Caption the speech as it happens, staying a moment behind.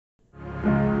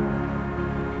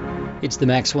It's the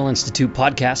Maxwell Institute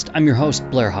podcast. I'm your host,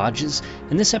 Blair Hodges,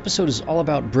 and this episode is all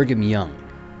about Brigham Young.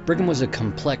 Brigham was a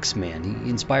complex man. He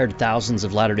inspired thousands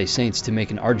of Latter-day Saints to make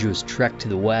an arduous trek to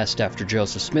the West after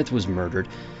Joseph Smith was murdered,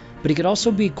 but he could also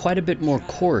be quite a bit more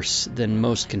coarse than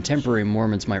most contemporary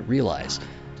Mormons might realize.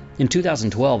 In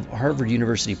 2012, Harvard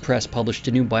University Press published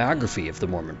a new biography of the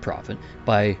Mormon prophet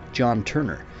by John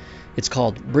Turner. It's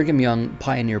called Brigham Young,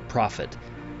 Pioneer Prophet.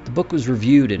 The book was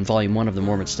reviewed in Volume 1 of the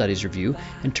Mormon Studies Review,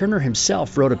 and Turner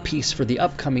himself wrote a piece for the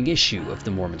upcoming issue of the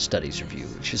Mormon Studies Review,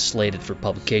 which is slated for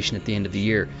publication at the end of the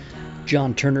year.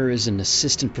 John Turner is an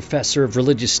assistant professor of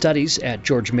religious studies at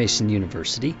George Mason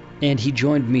University, and he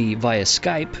joined me via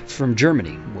Skype from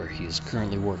Germany, where he is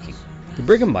currently working. The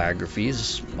Brigham biography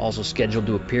is also scheduled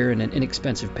to appear in an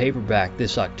inexpensive paperback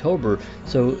this October,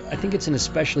 so I think it's an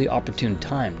especially opportune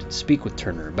time to speak with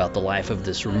Turner about the life of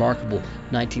this remarkable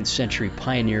 19th century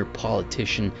pioneer,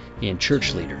 politician, and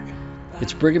church leader.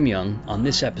 It's Brigham Young on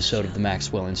this episode of the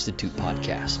Maxwell Institute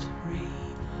podcast.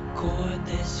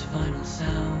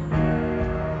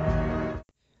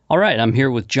 All right, I'm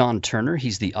here with John Turner.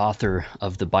 He's the author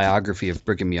of the biography of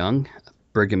Brigham Young,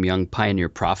 Pioneer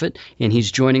Prophet, and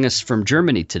he's joining us from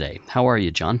Germany today. How are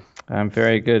you, John? I'm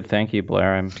very good. Thank you,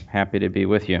 Blair. I'm happy to be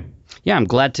with you. Yeah, I'm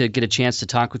glad to get a chance to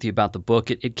talk with you about the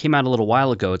book. It came out a little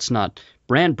while ago. It's not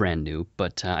brand new,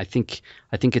 but I think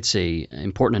it's a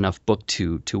important enough book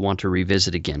to want to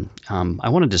revisit again. I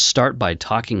wanted to start by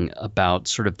talking about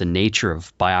sort of the nature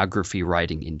of biography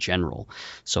writing in general.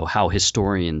 So how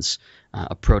historians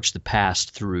approach the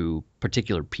past through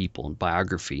particular people and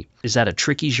biography. Is that a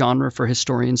tricky genre for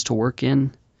historians to work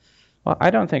in? Well, I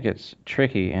don't think it's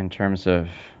tricky in terms of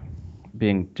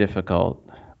being difficult,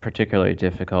 particularly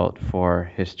difficult for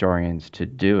historians to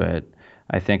do it.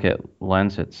 I think it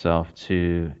lends itself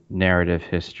to narrative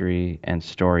history and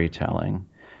storytelling.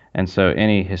 And so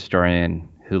any historian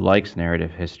who likes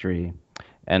narrative history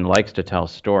and likes to tell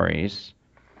stories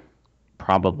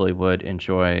probably would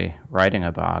enjoy writing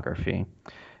a biography.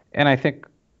 And I think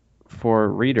for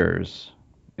readers,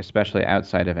 especially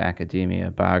outside of academia,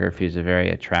 biography is a very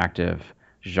attractive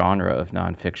genre of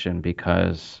nonfiction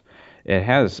because it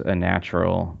has a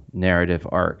natural narrative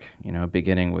arc,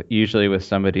 beginning usually with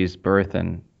somebody's birth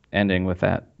and ending with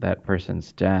that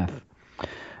person's death.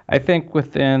 I think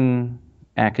within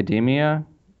academia,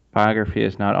 biography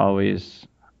is not always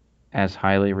as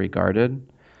highly regarded.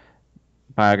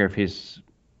 Biographies,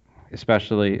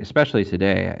 especially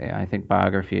today, I think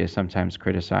biography is sometimes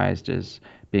criticized as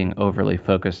being overly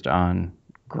focused on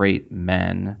great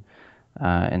men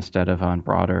instead of on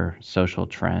broader social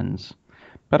trends.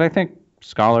 But I think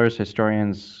scholars,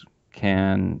 historians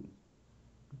can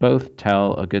both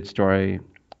tell a good story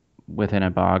within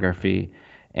a biography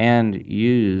and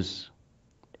use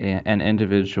an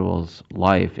individual's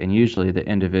life, and usually the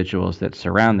individuals that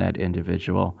surround that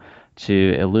individual,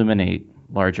 to illuminate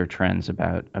larger trends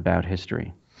about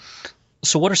history.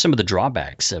 So what are some of the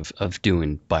drawbacks of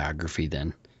doing biography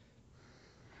then?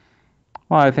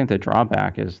 Well, I think the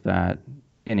drawback is that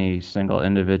any single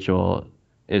individual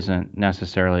isn't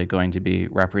necessarily going to be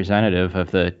representative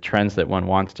of the trends that one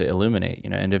wants to illuminate.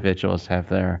 Individuals have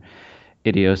their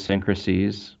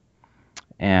idiosyncrasies,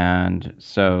 and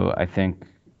so I think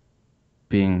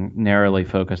being narrowly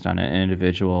focused on an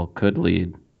individual could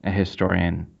lead a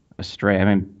historian astray. I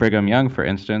mean, Brigham Young, for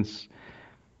instance,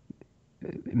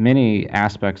 many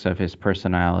aspects of his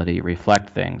personality reflect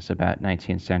things about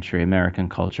 19th century American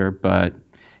culture, but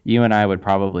you and I would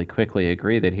probably quickly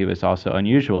agree that he was also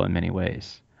unusual in many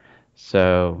ways.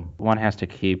 So one has to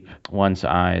keep one's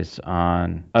eyes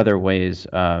on other ways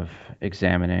of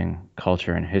examining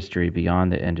culture and history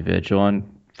beyond the individual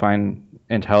and find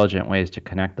intelligent ways to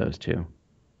connect those two.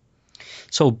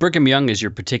 So Brigham Young is your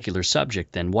particular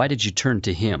subject then. Why did you turn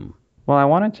to him? Well, I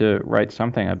wanted to write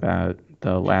something about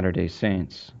the Latter-day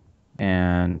Saints,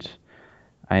 and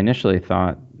I initially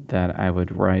thought that I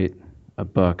would write a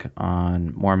book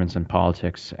on Mormons and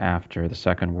politics after the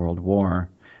Second World War,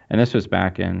 and this was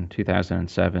back in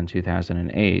 2007,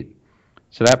 2008.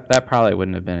 So that probably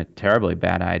wouldn't have been a terribly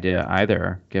bad idea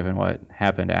either, given what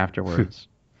happened afterwards.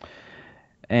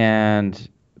 And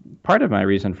part of my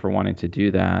reason for wanting to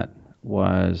do that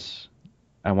was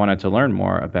I wanted to learn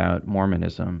more about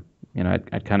Mormonism.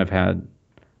 I'd kind of had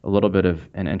a little bit of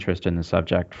an interest in the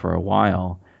subject for a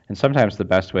while, and sometimes the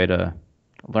best way to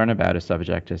learn about a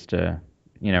subject is to,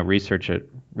 research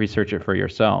it for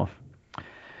yourself.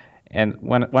 And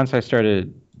once I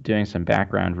started doing some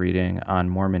background reading on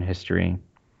Mormon history,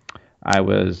 I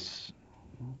was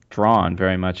drawn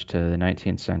very much to the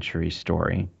 19th century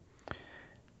story.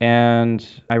 And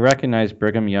I recognized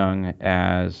Brigham Young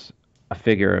as a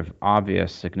figure of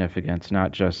obvious significance,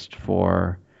 not just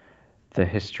for the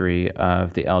history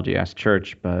of the LDS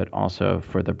Church, but also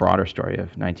for the broader story of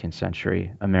 19th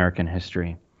century American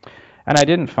history. And I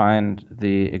didn't find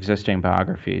the existing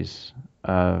biographies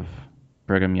of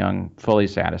Brigham Young fully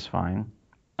satisfying.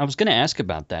 I was going to ask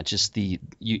about that. Just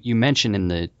you mentioned in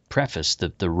the preface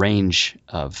the range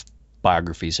of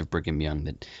biographies of Brigham Young,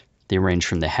 that they range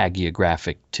from the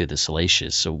hagiographic to the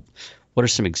salacious. So, what are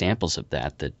some examples of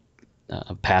that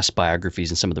of past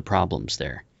biographies and some of the problems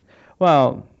there?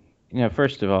 Well,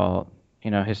 first of all,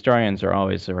 historians are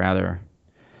always a rather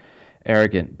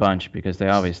arrogant bunch because they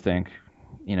always think,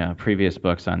 previous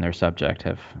books on their subject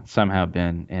have somehow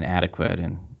been inadequate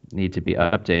and need to be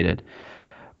updated.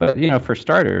 But, for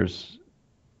starters,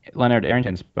 Leonard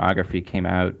Arrington's biography came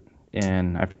out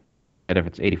I forget if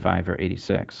it's 85 or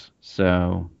 86.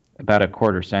 So about a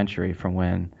quarter century from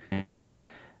when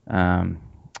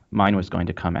mine was going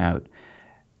to come out.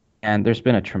 And there's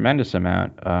been a tremendous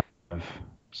amount of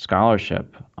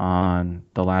scholarship on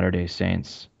the Latter-day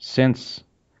Saints since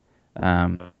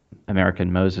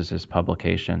American Moses'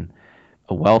 publication,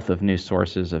 a wealth of new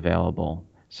sources available.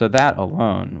 So that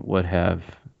alone would have,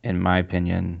 in my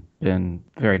opinion, been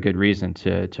very good reason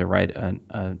to write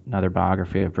another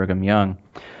biography of Brigham Young.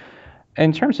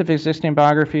 In terms of existing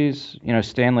biographies,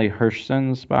 Stanley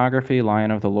Herson's biography,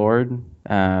 Lion of the Lord,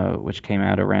 which came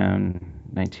out around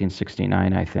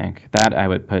 1969, I think, that I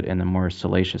would put in the more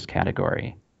salacious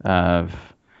category of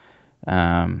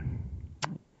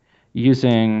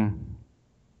using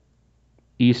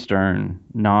Eastern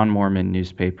non-Mormon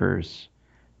newspapers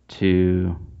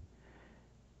to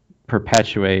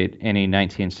perpetuate any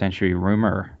 19th century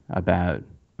rumor about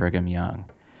Brigham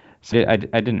Young. So I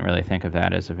didn't really think of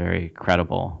that as a very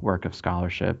credible work of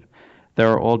scholarship. There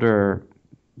are older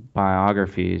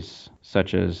biographies,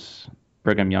 such as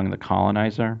Brigham Young the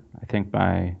Colonizer, I think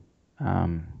by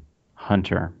Milton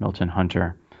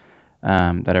Hunter,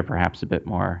 that are perhaps a bit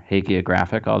more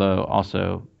hagiographic, although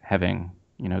also having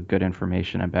good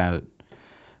information about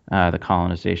the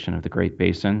colonization of the Great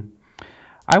Basin.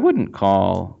 I wouldn't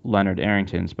call Leonard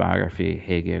Arrington's biography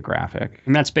hagiographic.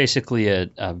 And that's basically a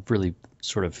really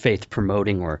sort of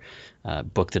faith-promoting or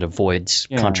book that avoids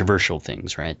controversial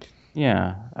things, right?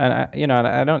 Yeah, and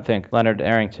I don't think Leonard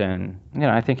Arrington,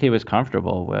 I think he was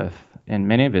comfortable with, in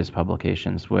many of his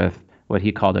publications, with what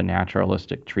he called a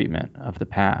naturalistic treatment of the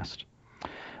past.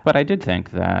 But I did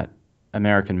think that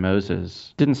American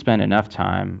Moses didn't spend enough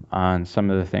time on some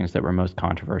of the things that were most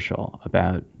controversial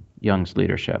about Young's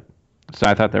leadership. So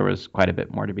I thought there was quite a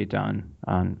bit more to be done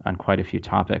on quite a few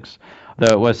topics,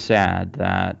 though it was sad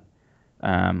that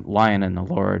Lion and the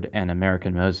Lord and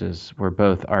American Moses were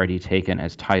both already taken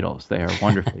as titles. They are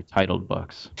wonderfully titled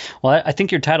books. Well, I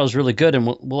think your title is really good,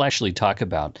 and we'll actually talk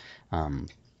about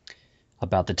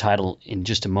the title in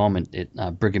just a moment,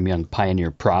 Brigham Young,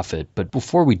 Pioneer Prophet. But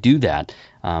before we do that,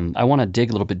 I want to dig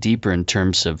a little bit deeper in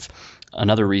terms of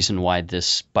another reason why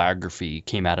this biography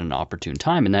came out at an opportune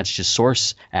time, and that's just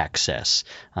source access.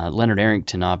 Leonard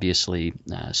Arrington obviously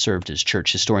served as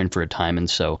church historian for a time, and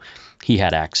so he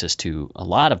had access to a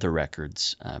lot of the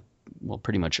records,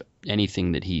 pretty much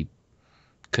anything that he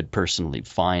could personally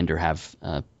find or have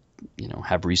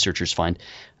researchers find.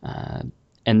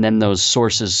 And then those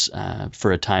sources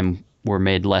for a time were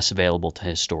made less available to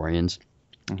historians.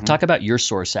 Mm-hmm. Talk about your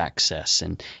source access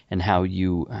and how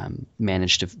you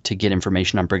managed to get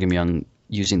information on Brigham Young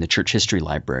using the Church History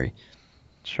Library.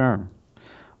 Sure.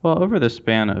 Well, over the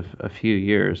span of a few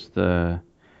years, the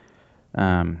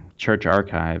church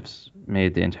archives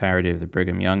made the entirety of the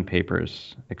Brigham Young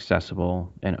papers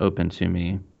accessible and open to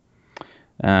me,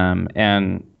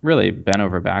 and really bent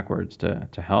over backwards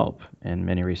to help in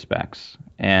many respects,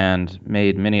 and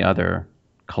made many other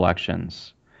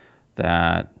collections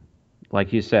that,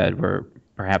 like you said, were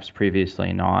perhaps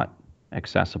previously not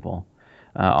accessible,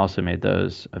 also made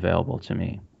those available to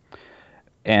me.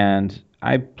 And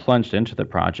I plunged into the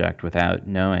project without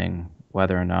knowing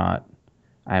whether or not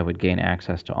I would gain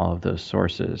access to all of those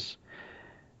sources.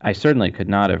 I certainly could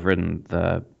not have written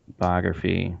the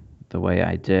biography the way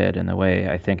I did and the way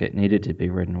I think it needed to be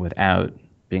written without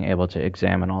being able to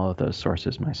examine all of those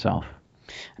sources myself.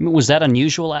 I mean, was that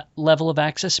unusual level of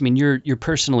access? I mean, you're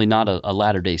personally not a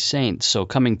Latter-day Saint, so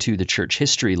coming to the Church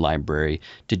History Library,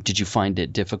 did you find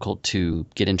it difficult to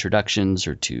get introductions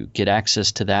or to get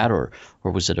access to that, or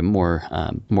was it a more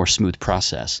smooth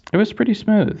process? It was pretty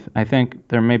smooth. I think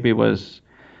there maybe was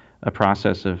a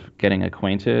process of getting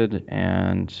acquainted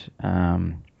and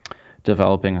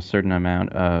developing a certain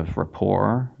amount of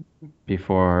rapport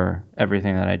before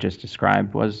everything that I just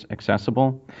described was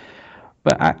accessible.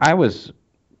 But I was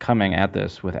coming at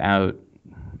this without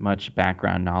much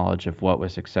background knowledge of what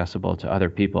was accessible to other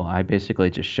people. I basically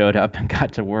just showed up and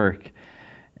got to work,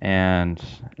 and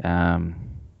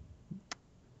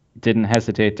didn't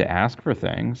hesitate to ask for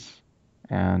things,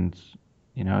 and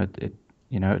it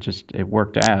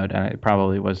worked out, and it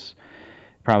probably was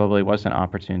an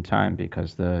opportune time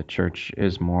because the church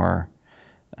is more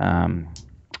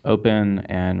open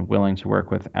and willing to work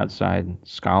with outside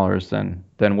scholars than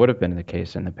would have been the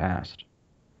case in the past.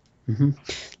 Mm-hmm.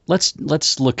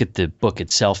 Let's look at the book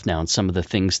itself now and some of the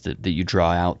things that you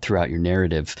draw out throughout your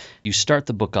narrative. You start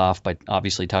the book off by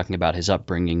obviously talking about his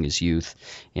upbringing, his youth,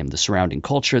 and the surrounding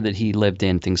culture that he lived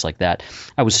in, things like that.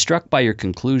 I was struck by your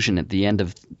conclusion at the end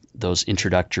of those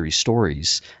introductory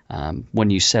stories when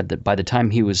you said that by the time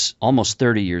he was almost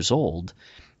 30 years old,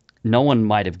 no one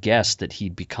might have guessed that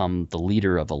he'd become the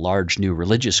leader of a large new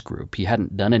religious group. He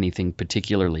hadn't done anything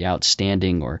particularly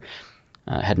outstanding or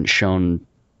hadn't shown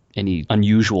any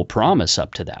unusual promise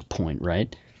up to that point,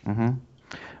 right? Mm-hmm.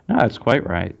 No, that's quite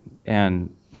right.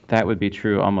 And that would be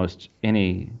true almost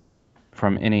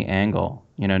from any angle.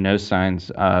 No signs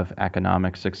of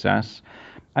economic success.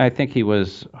 I think he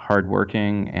was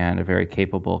hardworking and a very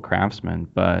capable craftsman,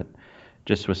 but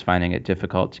just was finding it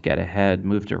difficult to get ahead,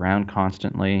 moved around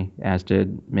constantly, as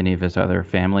did many of his other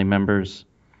family members.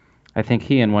 I think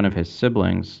he and one of his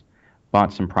siblings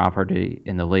bought some property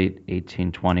in the late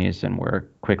 1820s and were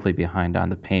quickly behind on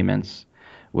the payments,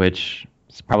 which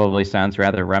probably sounds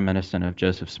rather reminiscent of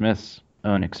Joseph Smith's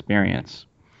own experience.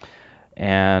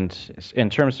 And in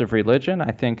terms of religion,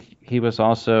 I think he was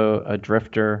also a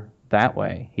drifter that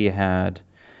way. He had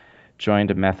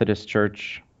joined a Methodist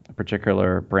church, a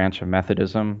particular branch of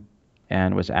Methodism,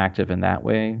 and was active in that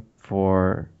way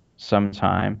for some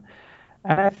time.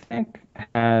 And I think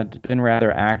had been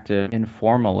rather active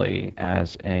informally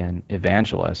as an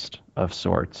evangelist of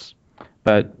sorts,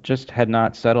 but just had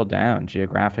not settled down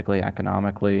geographically,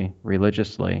 economically,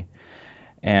 religiously.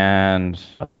 And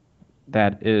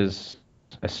that is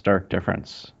a stark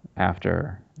difference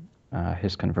after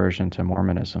his conversion to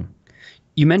Mormonism.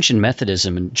 You mentioned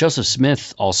Methodism, and Joseph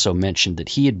Smith also mentioned that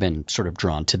he had been sort of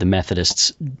drawn to the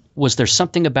Methodists. Was there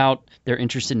something about their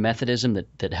interest in Methodism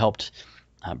that helped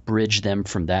bridge them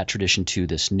from that tradition to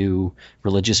this new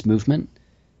religious movement?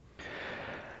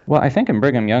 Well, I think in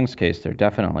Brigham Young's case, there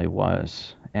definitely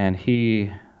was. And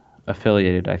he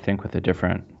affiliated, I think, with a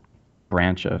different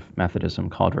branch of Methodism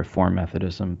called Reformed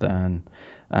Methodism than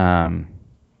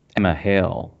Emma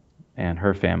Hale and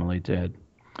her family did.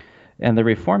 And the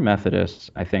Reformed Methodists,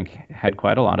 I think, had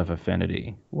quite a lot of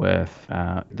affinity with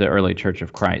the early Church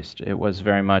of Christ. It was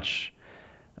very much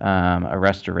a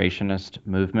restorationist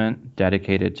movement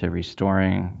dedicated to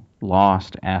restoring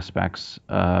lost aspects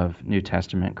of New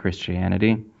Testament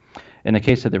Christianity. In the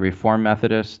case of the Reformed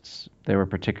Methodists, they were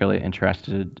particularly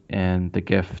interested in the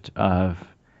gift of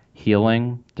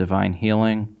healing, divine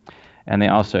healing, and they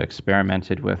also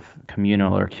experimented with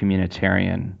communal or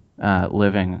communitarian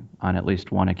living on at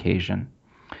least one occasion.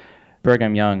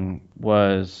 Brigham Young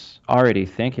was already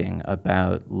thinking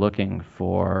about looking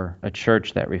for a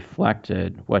church that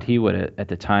reflected what he would at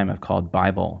the time have called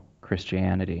Bible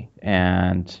Christianity,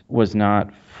 and was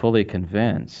not fully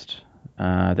convinced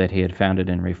that he had found it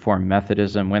in Reformed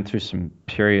Methodism, went through some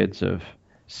periods of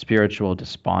spiritual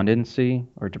despondency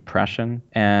or depression,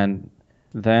 and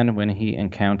then when he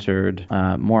encountered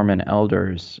Mormon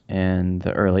elders in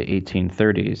the early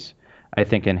 1830s, I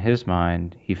think in his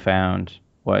mind he found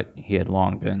what he had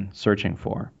long been searching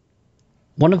for.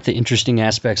 One of the interesting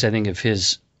aspects, I think, of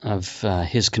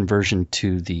his conversion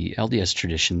to the LDS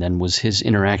tradition then was his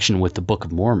interaction with the Book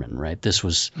of Mormon, right? This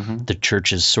was the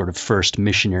church's sort of first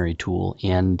missionary tool,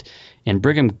 and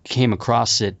Brigham came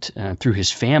across it through his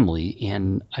family,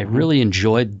 and I really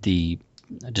enjoyed the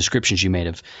descriptions you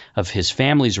made of his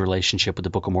family's relationship with the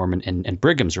Book of Mormon and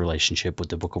Brigham's relationship with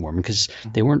the Book of Mormon, because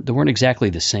they weren't exactly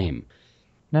the same.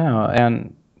 No,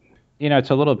 and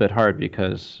it's a little bit hard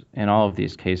because in all of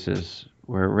these cases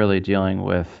we're really dealing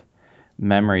with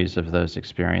memories of those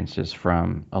experiences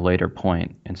from a later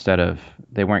point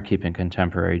they weren't keeping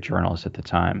contemporary journals at the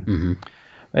time.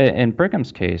 Mm-hmm. In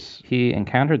Brigham's case, he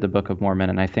encountered the Book of Mormon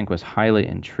and I think was highly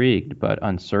intrigued but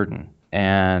uncertain,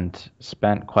 and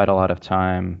spent quite a lot of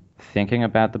time thinking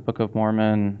about the Book of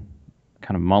Mormon,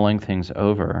 kind of mulling things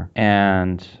over,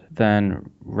 and then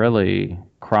really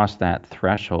crossed that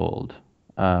threshold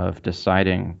of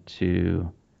deciding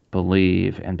to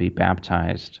believe and be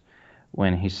baptized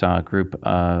when he saw a group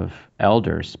of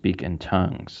elders speak in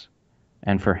tongues.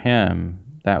 And for him,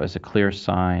 that was a clear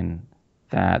sign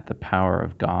that the power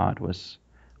of God was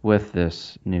with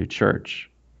this new church.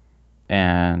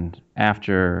 And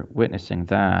after witnessing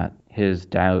that, his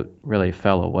doubt really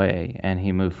fell away, and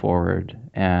he moved forward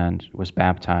and was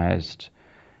baptized,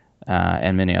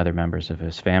 and many other members of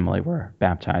his family were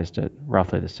baptized at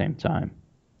roughly the same time.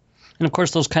 And of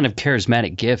course, those kind of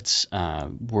charismatic gifts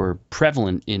were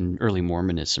prevalent in early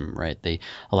Mormonism, right? A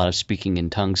lot of speaking in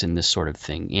tongues and this sort of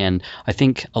thing. And I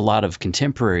think a lot of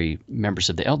contemporary members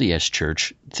of the LDS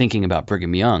Church, thinking about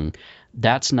Brigham Young,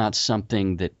 that's not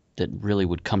something that really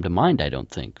would come to mind, I don't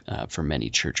think, for many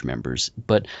church members.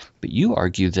 But you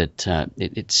argue that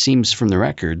it seems from the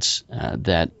records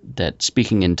that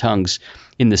speaking in tongues,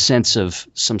 in the sense of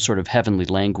some sort of heavenly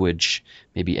language,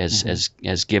 maybe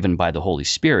as given by the Holy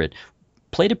Spirit,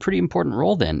 played a pretty important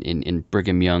role then in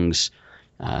Brigham Young's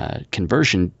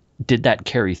conversion. Did that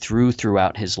carry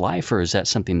throughout his life, or is that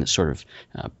something that sort of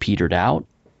petered out?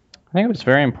 I think it was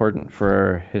very important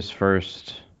for his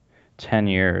first 10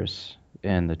 years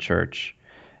in the church,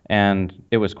 and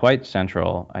it was quite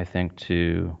central, I think,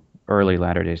 to early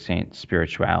Latter-day Saint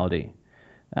spirituality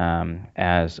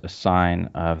as a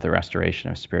sign of the restoration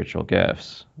of spiritual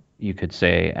gifts. You could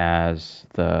say, as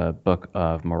the Book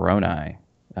of Moroni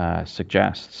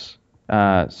suggests.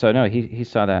 So no, he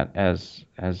saw that as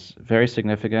very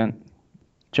significant.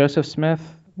 Joseph Smith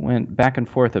went back and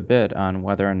forth a bit on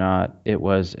whether or not it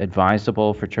was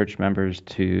advisable for church members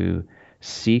to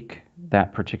seek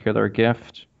that particular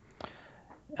gift,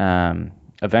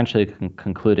 eventually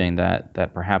concluding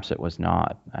that perhaps it was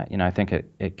not. I think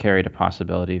it carried a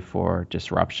possibility for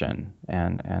disruption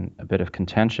and a bit of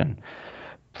contention.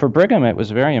 For Brigham, it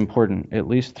was very important, at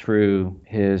least through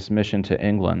his mission to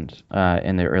England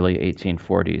in the early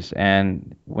 1840s.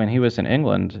 And when he was in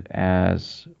England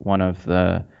as one of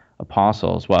the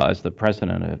apostles, well, as the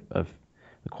president of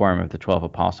the Quorum of the 12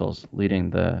 Apostles leading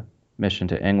the mission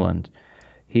to England,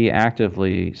 he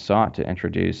actively sought to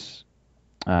introduce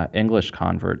English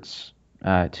converts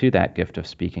to that gift of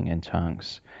speaking in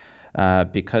tongues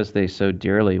because they so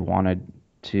dearly wanted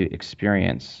to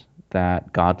experience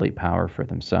that godly power for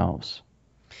themselves.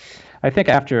 I think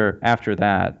after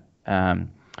that,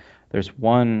 there's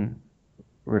one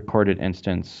recorded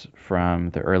instance from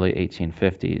the early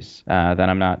 1850s that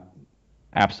I'm not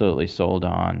absolutely sold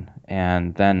on,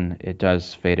 and then it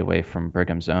does fade away from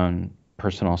Brigham's own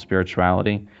personal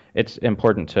spirituality. It's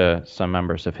important to some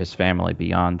members of his family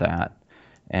beyond that,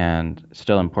 and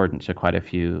still important to quite a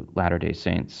few Latter-day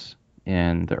Saints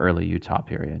in the early Utah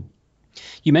period.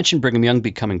 You mentioned Brigham Young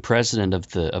becoming president of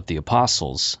the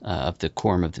Apostles, of the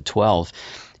Quorum of the 12,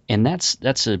 and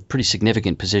that's a pretty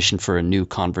significant position for a new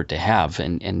convert to have.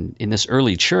 And in this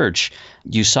early church,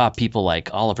 you saw people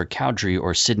like Oliver Cowdery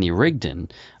or Sidney Rigdon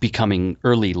becoming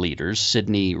early leaders.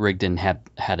 Sidney Rigdon had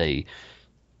a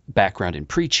background in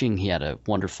preaching. He had a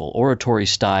wonderful oratory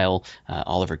style.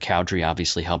 Oliver Cowdery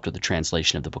obviously helped with the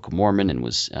translation of the Book of Mormon and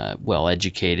was well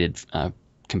educated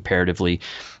comparatively.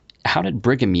 How did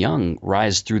Brigham Young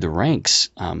rise through the ranks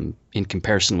in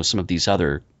comparison with some of these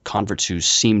other converts who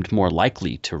seemed more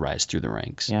likely to rise through the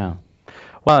ranks? Yeah.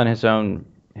 Well, and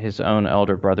his own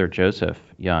elder brother Joseph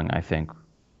Young, I think,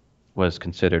 was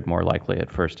considered more likely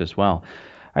at first as well.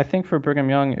 I think for Brigham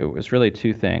Young, it was really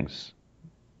two things.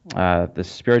 The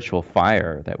spiritual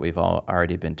fire that we've all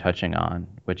already been touching on,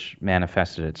 which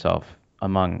manifested itself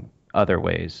among other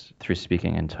ways through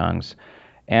speaking in tongues,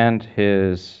 and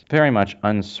his very much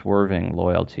unswerving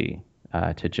loyalty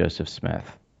to Joseph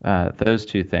Smith. Those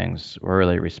two things were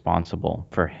really responsible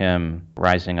for him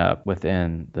rising up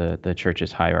within the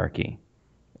church's hierarchy.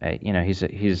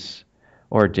 He's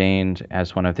ordained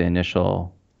as one of the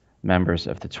initial members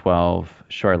of the 12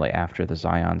 shortly after the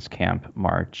Zion's Camp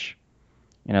March.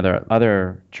 There are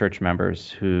other church members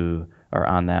who are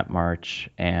on that march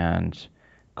and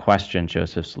question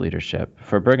Joseph's leadership.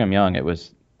 For Brigham Young, it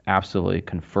was absolutely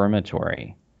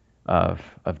confirmatory of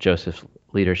Joseph's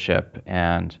leadership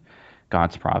and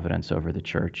God's providence over the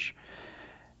church.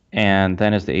 And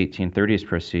then as the 1830s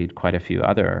proceed, quite a few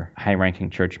other high-ranking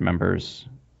church members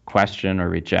question or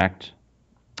reject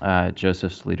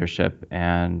Joseph's leadership,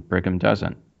 and Brigham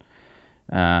doesn't.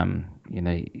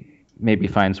 Maybe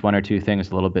finds one or two things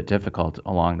a little bit difficult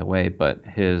along the way, but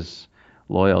his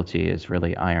loyalty is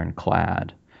really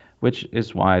ironclad, which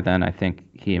is why then I think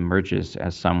he emerges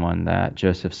as someone that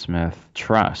Joseph Smith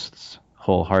trusts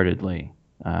wholeheartedly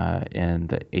in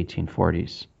the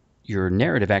 1840s. Your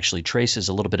narrative actually traces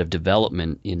a little bit of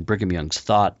development in Brigham Young's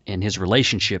thought and his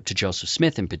relationship to Joseph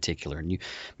Smith in particular. And you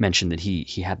mentioned that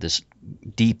he had this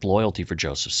deep loyalty for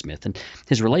Joseph Smith. And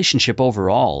his relationship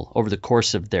overall, over the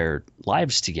course of their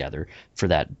lives together for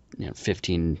that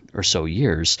 15 or so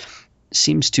years,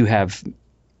 seems to have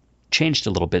changed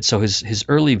a little bit. So his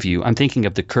early view, I'm thinking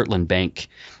of the Kirtland Bank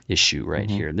issue right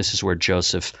here. This is where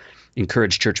Joseph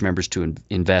encouraged church members to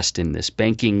invest in this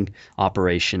banking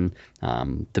operation.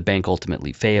 The bank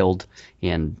ultimately failed,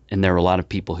 and there were a lot of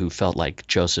people who felt like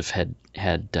Joseph had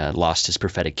lost his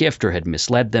prophetic gift or had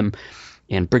misled them.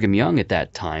 And Brigham Young at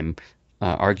that time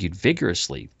argued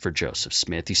vigorously for Joseph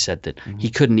Smith. He said that he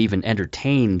couldn't even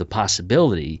entertain the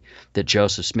possibility that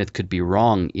Joseph Smith could be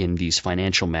wrong in these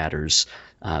financial matters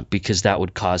because that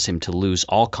would cause him to lose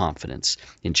all confidence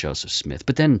in Joseph Smith.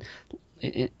 But then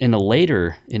in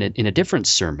a different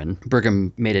sermon,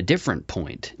 Brigham made a different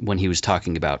point when he was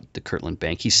talking about the Kirtland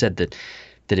Bank. He said that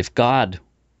if God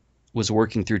was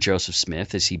working through Joseph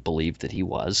Smith, as he believed that he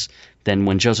was, then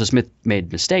when Joseph Smith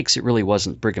made mistakes, it really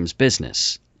wasn't Brigham's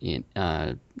business.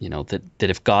 That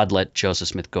if God let Joseph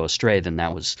Smith go astray, then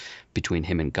that was between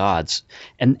him and God's.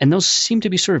 And those seem to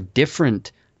be sort of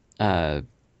different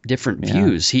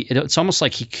views. It's almost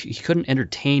like he couldn't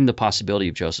entertain the possibility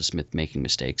of Joseph Smith making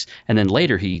mistakes, and then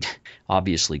later he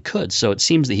obviously could. So it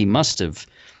seems that he must have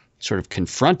sort of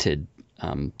confronted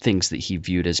things that he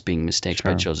viewed as being mistakes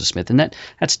by Joseph Smith. And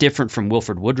that's different from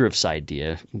Wilford Woodruff's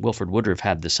idea. Wilford Woodruff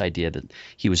had this idea that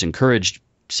he was encouraged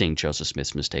seeing Joseph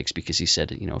Smith's mistakes because he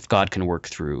said, if God can work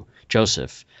through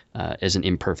Joseph as an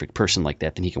imperfect person like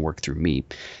that, then he can work through me.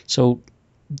 So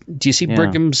do you see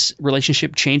Brigham's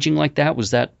relationship changing like that?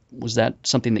 Was that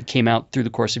something that came out through the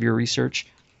course of your research?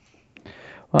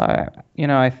 Well,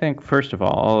 I think, first of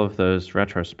all of those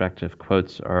retrospective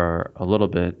quotes are a little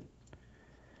bit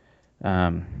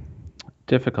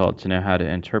difficult to know how to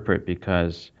interpret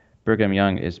because Brigham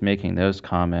Young is making those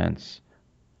comments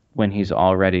when he's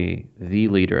already the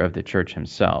leader of the church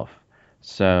himself.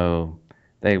 So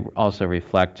they also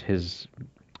reflect his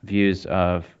views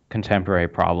of contemporary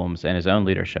problems and his own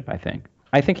leadership, I think.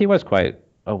 I think he was quite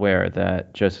aware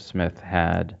that Joseph Smith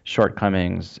had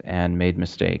shortcomings and made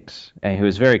mistakes. And he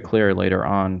was very clear later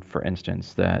on, for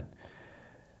instance, that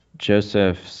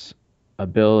Joseph's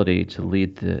ability to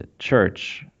lead the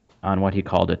church on what he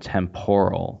called a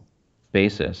temporal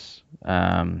basis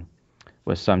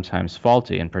was sometimes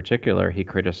faulty. In particular, he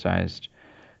criticized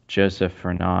Joseph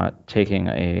for not taking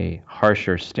a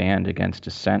harsher stand against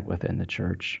dissent within the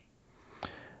church.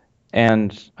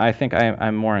 And I think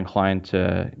I'm more inclined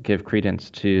to give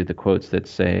credence to the quotes that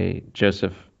say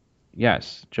Joseph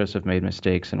made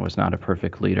mistakes and was not a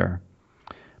perfect leader.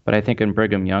 But I think in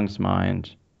Brigham Young's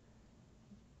mind,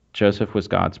 Joseph was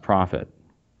God's prophet,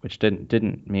 which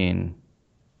didn't mean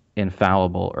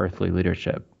infallible earthly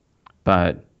leadership,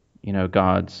 but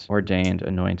God's ordained,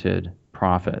 anointed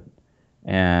prophet.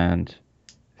 And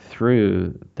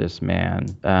through this man,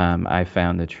 I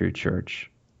found the true church.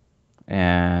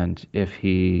 And if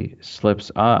he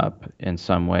slips up in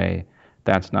some way,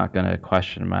 that's not going to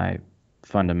question my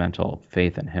fundamental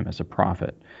faith in him as a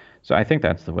prophet. So I think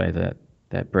that's the way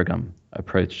that Brigham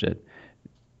approached it.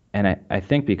 And I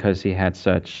think because he had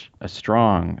such a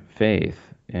strong faith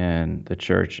in the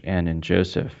church and in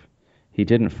Joseph, he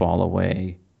didn't fall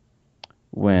away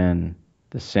when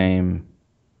the same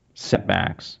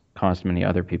setbacks caused many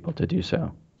other people to do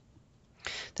so.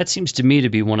 That seems to me to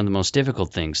be one of the most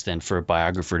difficult things then for a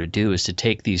biographer to do, is to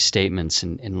take these statements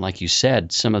and like you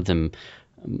said,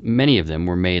 many of them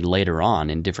were made later on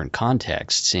in different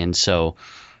contexts. And so,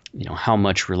 how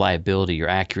much reliability or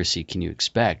accuracy can you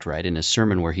expect, right? In a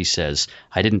sermon where he says,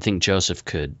 I didn't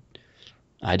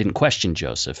question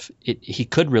Joseph. He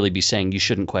could really be saying, you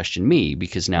shouldn't question me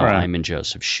because now I'm in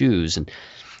Joseph's shoes. And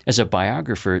as a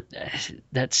biographer,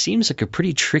 that seems like a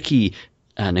pretty tricky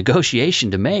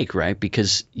negotiation to make, right?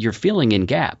 Because you're filling in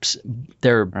gaps.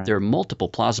 There are multiple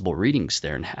plausible readings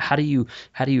there, and how do you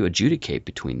adjudicate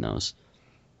between those?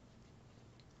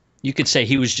 You could say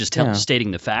he was just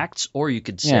stating the facts, or you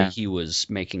could say he was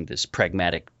making this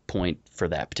pragmatic point for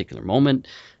that particular moment.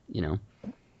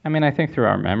 I mean, I think through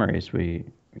our memories, we're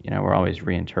always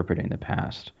reinterpreting the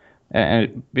past, but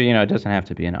it doesn't have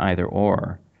to be an either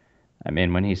or. I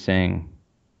mean, when he's saying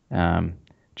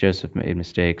Joseph made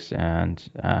mistakes and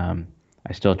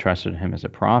I still trusted him as a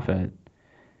prophet,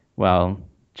 well,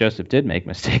 Joseph did make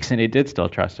mistakes and he did still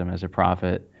trust him as a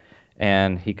prophet,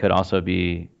 and he could also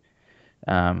be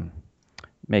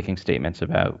making statements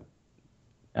about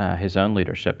his own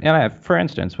leadership. And for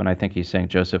instance, when I think he's saying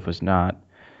Joseph was not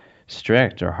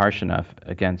strict or harsh enough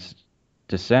against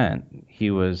dissent,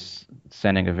 he was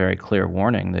sending a very clear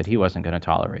warning that he wasn't going to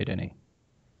tolerate any.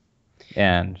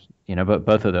 And but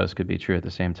both of those could be true at the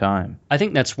same time. I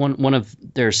think that's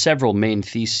there are several main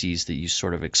theses that you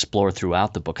sort of explore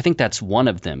throughout the book. I think that's one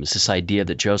of them, is this idea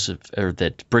that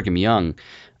that Brigham Young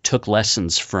took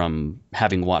lessons from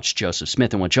having watched Joseph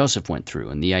Smith and what Joseph went through.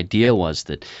 And the idea was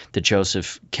that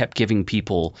Joseph kept giving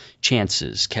people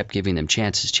chances, kept giving them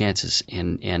chances,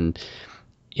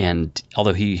 and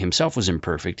although he himself was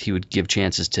imperfect, he would give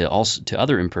chances to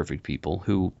other imperfect people,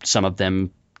 who some of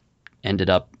them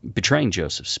ended up betraying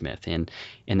Joseph Smith, and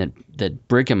that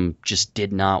Brigham just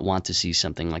did not want to see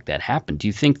something like that happen. Do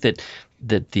you think that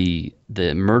the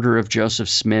murder of Joseph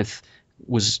Smith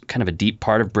was kind of a deep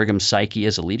part of Brigham's psyche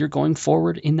as a leader going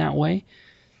forward in that way?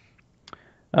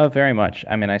 Oh, very much.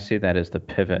 I mean, I see that as the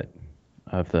pivot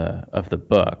of the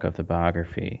book, of the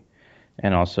biography,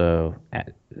 and also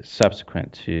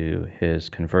subsequent to his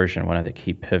conversion, one of the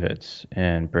key pivots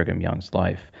in Brigham Young's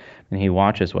life. And he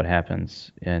watches what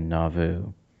happens in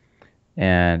Nauvoo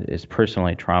and is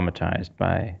personally traumatized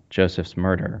by Joseph's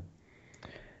murder,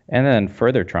 and then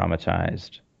further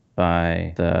traumatized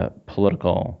by the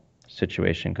political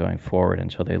situation going forward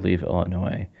until they leave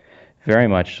Illinois. Very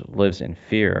much lives in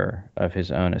fear of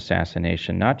his own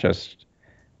assassination, not just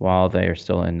while they are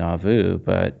still in Nauvoo,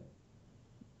 but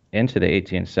into the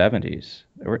 1870s,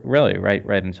 really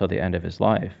right until the end of his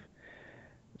life.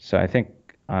 So I think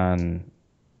on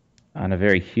a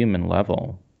very human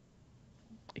level,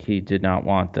 he did not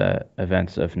want the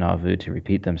events of Nauvoo to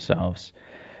repeat themselves,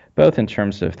 both in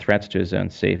terms of threats to his own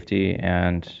safety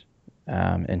and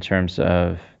in terms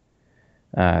of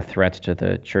threats to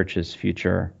the church's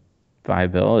future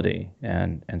viability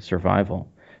and survival.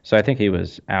 So I think he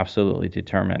was absolutely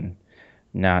determined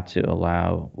not to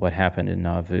allow what happened in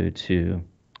Nauvoo to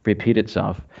repeat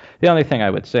itself. The only thing I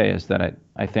would say is that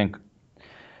I think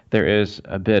there is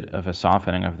a bit of a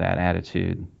softening of that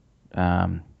attitude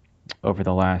over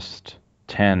the last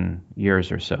 10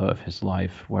 years or so of his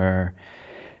life, where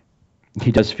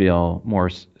he does feel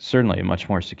certainly much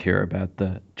more secure about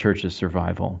the church's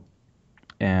survival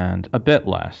and a bit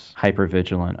less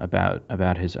hypervigilant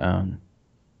about his own.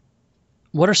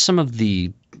 What are some of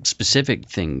the specific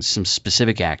things, some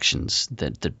specific actions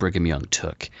that Brigham Young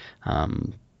took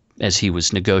as he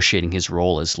was negotiating his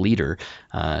role as leader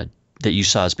that you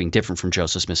saw as being different from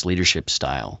Joseph Smith's leadership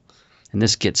style? And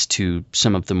this gets to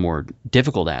some of the more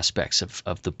difficult aspects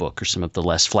of the book, or some of the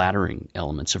less flattering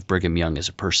elements of Brigham Young as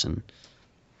a person.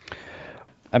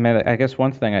 I mean, I guess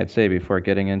one thing I'd say before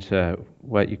getting into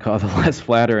what you call the less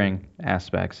flattering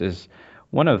aspects is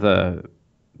one of the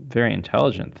very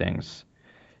intelligent things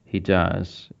he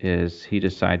does is he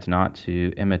decides not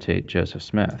to imitate Joseph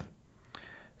Smith.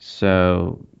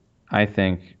 So I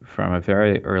think from a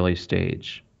very early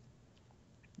stage,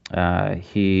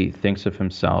 he thinks of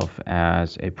himself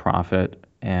as a prophet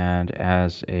and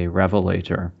as a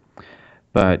revelator,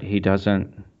 but he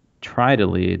doesn't try to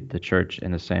lead the church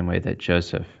in the same way that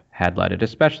Joseph had led it,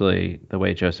 especially the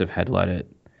way Joseph had led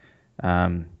it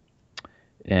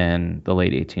in the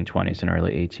late 1820s and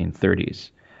early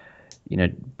 1830s. You know,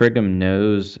 Brigham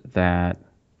knows that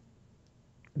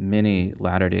many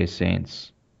Latter-day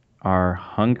Saints are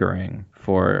hungering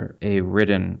for a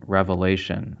written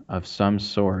revelation of some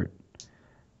sort,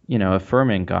 you know,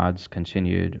 affirming God's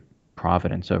continued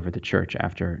providence over the church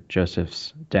after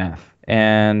Joseph's death.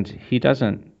 And he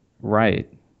doesn't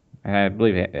write, and I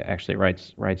believe he actually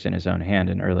writes in his own hand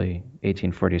in early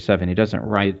 1847. He doesn't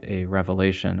write a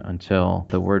revelation until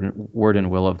the word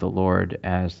and will of the Lord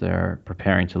as they're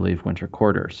preparing to leave winter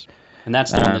quarters. And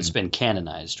that's the one that's been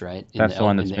canonized, right? That's the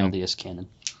one that's been LDS canon.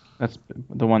 That's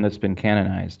the one that's been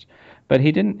canonized. But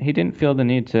he didn't feel the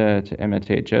need to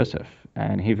imitate Joseph,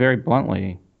 and he very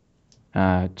bluntly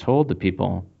told the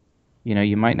people, you know,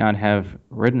 you might not have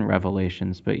written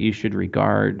revelations, but you should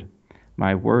regard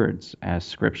my words as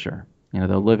scripture. You know,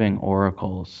 the living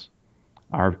oracles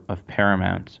are of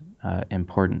paramount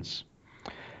importance.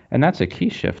 And that's a key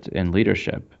shift in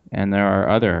leadership. And there are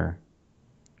other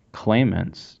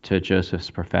claimants to Joseph's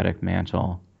prophetic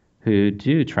mantle who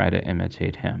do try to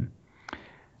imitate him.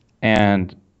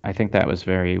 And I think that was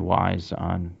very wise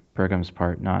on Brigham's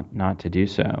part not to do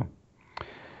so.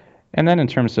 And then in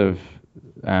terms of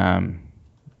the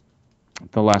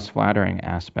less flattering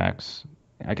aspects,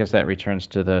 I guess that returns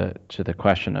to the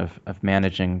question of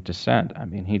managing dissent. I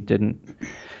mean, he didn't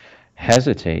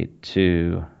hesitate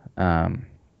to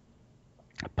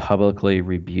publicly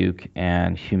rebuke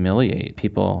and humiliate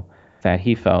people that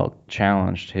he felt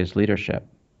challenged his leadership.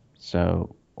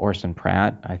 So Orson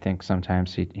Pratt, I think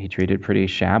sometimes he treated pretty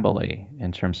shabbily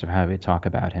in terms of how he talk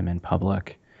about him in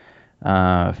public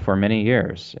for many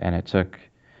years, and it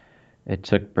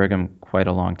took Brigham quite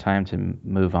a long time to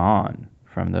move on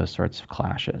from those sorts of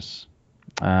clashes.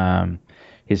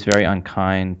 He's very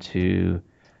unkind to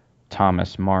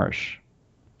Thomas Marsh,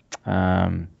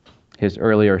 his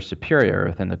earlier superior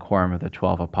within the quorum of the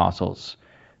 12 apostles,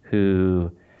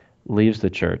 who leaves the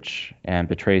church and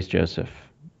betrays Joseph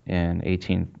in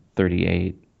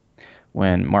 1838.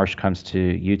 When Marsh comes to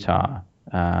Utah,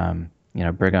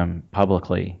 Brigham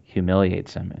publicly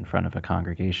humiliates him in front of a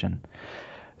congregation.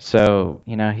 So,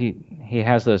 he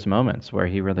has those moments where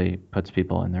he really puts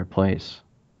people in their place.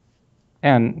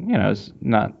 And, is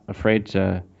not afraid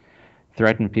to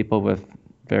threaten people with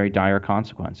very dire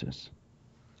consequences.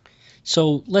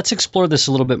 So let's explore this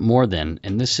a little bit more then.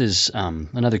 And this is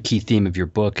another key theme of your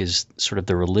book is sort of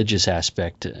the religious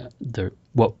aspect,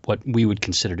 what we would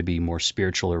consider to be more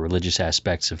spiritual or religious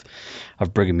aspects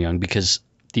of Brigham Young, because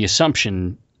the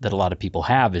assumption that a lot of people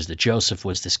have is that Joseph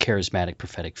was this charismatic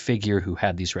prophetic figure who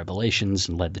had these revelations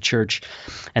and led the church,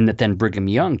 and that then Brigham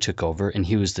Young took over and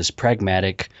he was this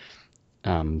pragmatic,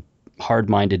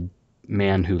 hard-minded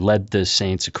man who led the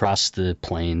saints across the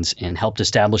plains and helped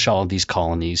establish all of these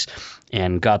colonies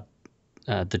and got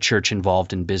the church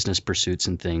involved in business pursuits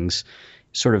and things,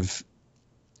 sort of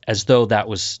as though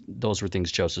those were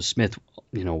things Joseph Smith,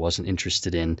 wasn't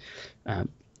interested in.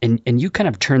 And you kind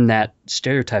of turn that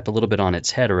stereotype a little bit on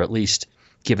its head, or at least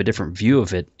give a different view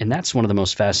of it. And that's one of the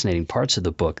most fascinating parts of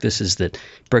the book. This is that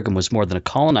Brigham was more than a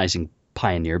colonizing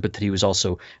pioneer, but that he was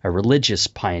also a religious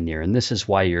pioneer. And this is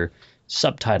why your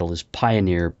subtitle is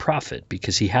Pioneer Prophet,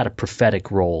 because he had a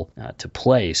prophetic role to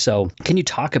play. So can you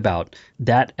talk about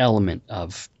that element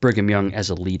of Brigham Young as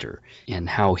a leader and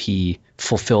how he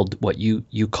fulfilled what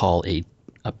you call a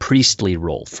priestly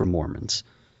role for Mormons?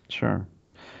 Sure.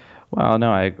 Well,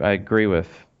 no, I agree with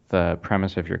the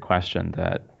premise of your question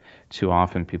that too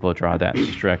often people draw that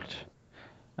strict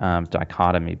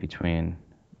dichotomy between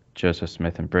Joseph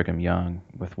Smith and Brigham Young,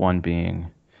 with one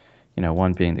being the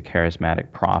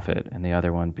charismatic prophet and the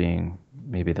other one being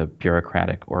maybe the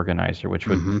bureaucratic organizer, which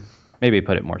would maybe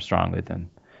put it more strongly than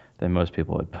most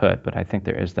people would put. But I think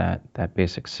there is that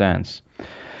basic sense.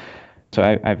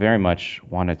 So I very much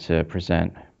wanted to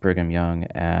present Brigham Young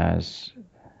as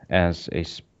a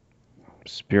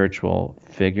spiritual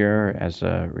figure, as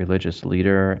a religious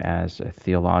leader, as a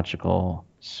theological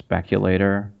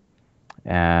speculator,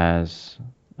 as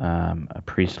a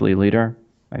priestly leader.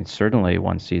 And certainly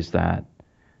one sees that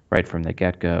right from the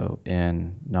get-go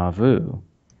in Nauvoo,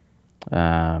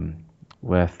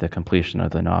 with the completion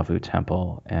of the Nauvoo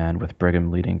temple and with Brigham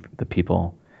leading the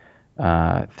people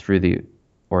through the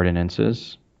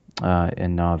ordinances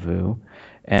in Nauvoo.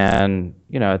 And,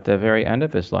 at the very end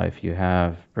of his life, you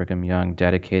have Brigham Young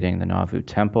dedicating the Nauvoo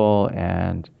temple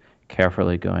and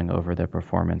carefully going over the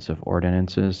performance of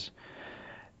ordinances.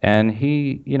 And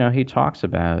he talks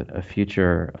about a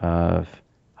future of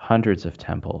hundreds of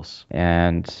temples,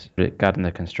 and it got in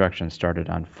the construction started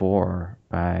on 4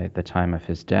 by the time of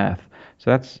his death.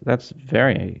 So that's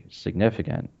very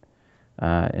significant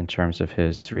in terms of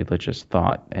his religious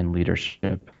thought and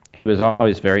leadership. He was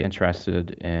always very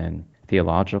interested in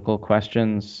theological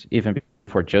questions. Even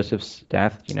before Joseph's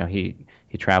death, he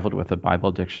traveled with a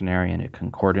Bible dictionary and a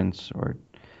concordance, or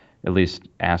at least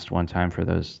asked one time for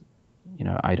those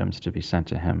items to be sent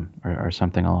to him, or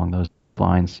something along those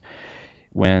lines.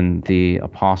 When the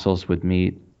apostles would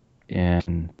meet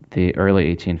in the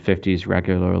early 1850s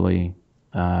regularly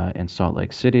in Salt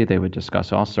Lake City, they would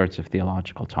discuss all sorts of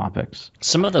theological topics.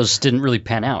 Some of those didn't really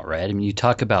pan out, right? I mean, you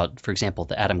talk about, for example,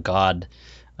 the Adam God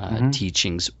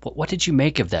teachings. What did you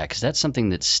make of that? Because that's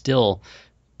something that still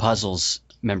puzzles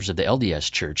members of the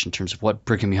LDS Church in terms of what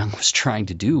Brigham Young was trying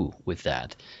to do with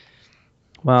that.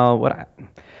 Well,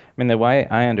 the way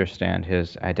I understand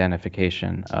his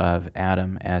identification of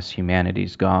Adam as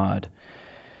humanity's God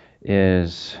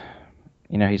is,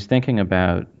 he's thinking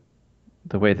about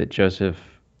the way that Joseph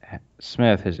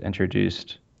Smith has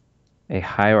introduced a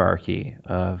hierarchy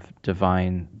of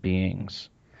divine beings.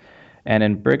 And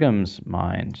in Brigham's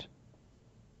mind,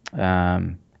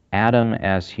 Adam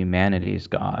as humanity's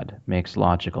God makes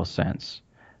logical sense.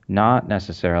 Not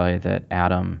necessarily that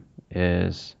Adam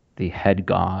is the head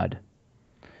God,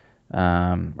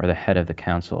 or the head of the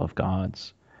council of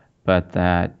gods, but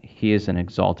that he is an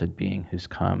exalted being who's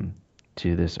come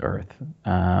to this earth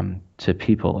to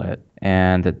people it,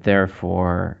 and that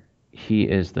therefore he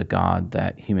is the God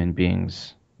that human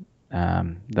beings,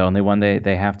 the only one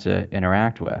they have to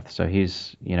interact with. So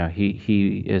he's,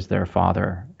 he is their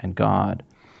father and God.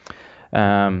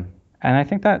 And I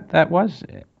think that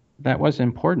was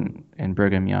important in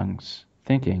Brigham Young's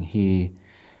thinking.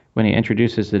 When he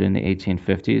introduces it in the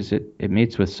 1850s, it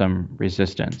meets with some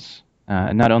resistance,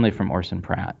 not only from Orson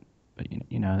Pratt, but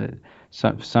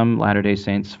some Latter-day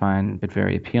Saints find it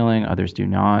very appealing, others do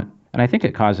not. And I think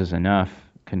it causes enough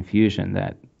confusion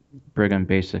that Brigham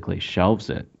basically shelves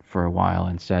it for a while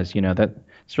and says, that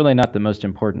it's really not the most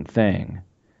important thing,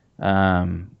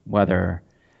 whether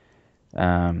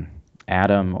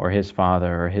Adam or his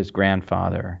father or his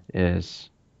grandfather is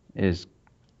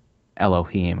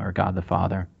Elohim or God the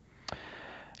Father.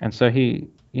 And so he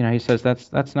says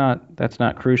that's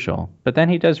not crucial. But then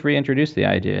he does reintroduce the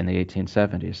idea in the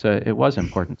 1870s. So it was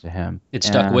important to him. It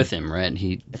stuck with him, right?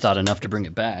 He thought enough to bring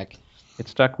it back. It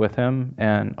stuck with him,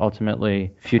 and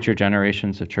ultimately future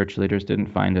generations of church leaders didn't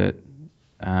find it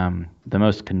the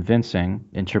most convincing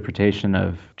interpretation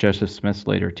of Joseph Smith's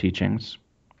later teachings,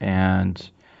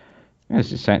 and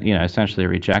essentially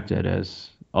rejected as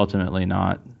ultimately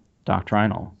not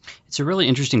doctrinal. It's a really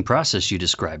interesting process you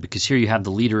describe, because here you have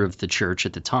the leader of the church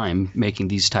at the time making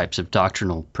these types of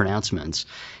doctrinal pronouncements,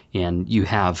 and you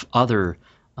have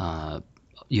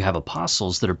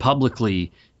apostles that are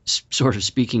publicly sort of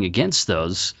speaking against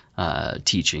those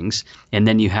teachings, and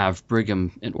then you have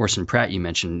Brigham and Orson Pratt, you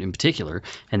mentioned in particular,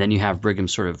 and then you have Brigham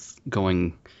sort of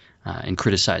going and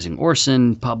criticizing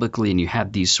Orson publicly, and you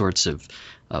have these sorts of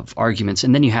arguments,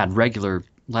 and then you had regular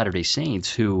Latter-day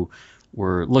Saints who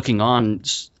were looking on.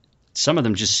 Some of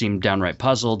them just seemed downright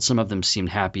puzzled. Some of them seemed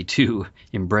happy to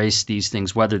embrace these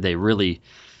things, whether they really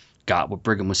got what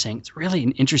Brigham was saying. It's really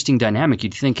an interesting dynamic.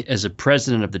 You'd think as a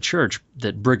president of the church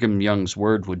that Brigham Young's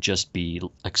word would just be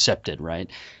accepted, right?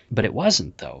 But it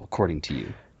wasn't, though, according to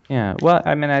you. Yeah, well,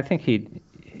 I mean, I think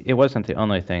it wasn't the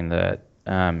only thing that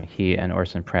he and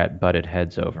Orson Pratt butted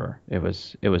heads over. It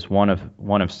was one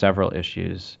of several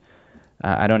issues.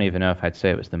 I don't even know if I'd say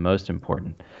it was the most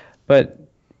important. But,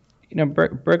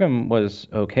 Brigham was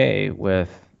okay with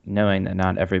knowing that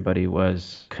not everybody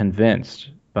was convinced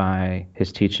by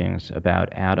his teachings about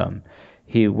Adam.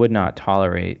 He would not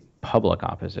tolerate public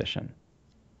opposition.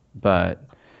 But,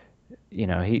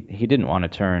 he didn't want to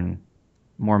turn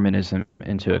Mormonism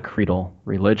into a creedal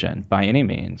religion by any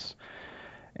means.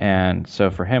 And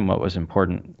so for him, what was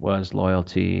important was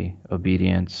loyalty,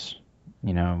 obedience,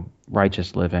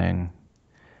 righteous living,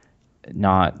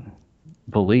 not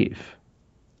belief.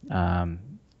 In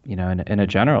a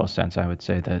general sense, I would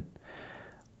say that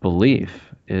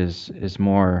belief is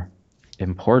more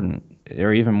important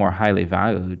or even more highly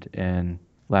valued in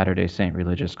Latter-day Saint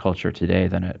religious culture today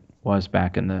than it was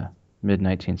back in the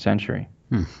mid-19th century.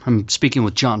 I'm speaking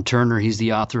with John Turner. He's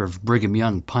the author of Brigham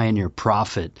Young, Pioneer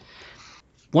Prophet.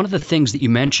 One of the things that you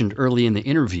mentioned early in the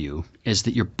interview is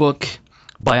that your book,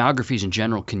 biographies in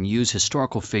general, can use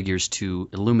historical figures to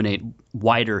illuminate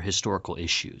wider historical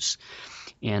issues.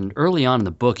 And early on in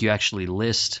the book, you actually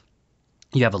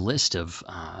have a list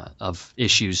of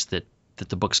issues that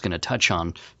the book's going to touch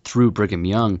on through Brigham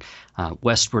Young: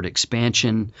 westward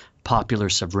expansion, popular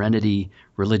sovereignty,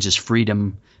 religious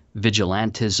freedom,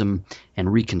 vigilantism,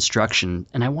 and Reconstruction.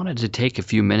 And I wanted to take a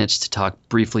few minutes to talk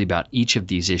briefly about each of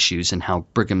these issues and how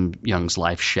Brigham Young's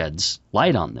life sheds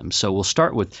light on them. So we'll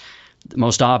start with the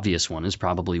most obvious one, is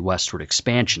probably westward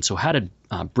expansion. So how did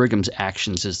Brigham's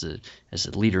actions as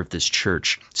a leader of this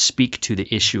church speak to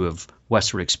the issue of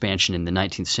westward expansion in the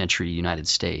 19th century United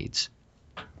States?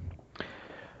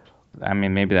 I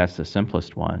mean, maybe that's the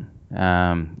simplest one.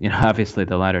 Obviously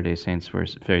the Latter-day Saints were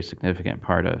a very significant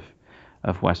part of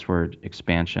westward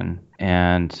expansion,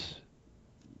 and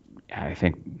I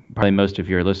think probably most of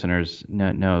your listeners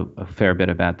know a fair bit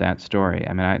about that story.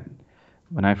 I mean,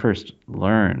 when I first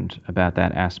learned about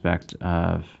that aspect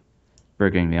of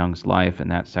Brigham Young's life and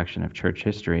that section of church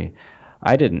history,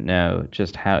 I didn't know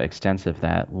just how extensive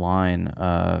that line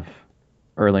of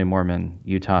early Mormon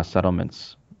Utah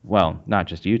settlements, well, not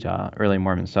just Utah, early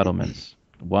Mormon settlements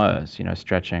was,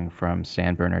 stretching from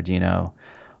San Bernardino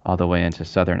all the way into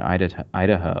southern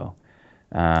Idaho.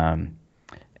 And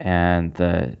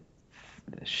the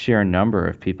sheer number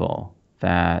of people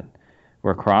that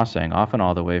were crossing, often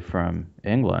all the way from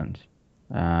England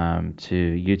to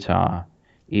Utah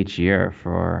each year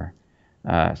for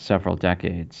several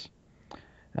decades.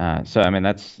 So, I mean,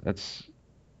 that's,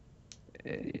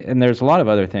 and there's a lot of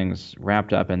other things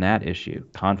wrapped up in that issue.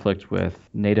 Conflict with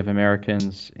Native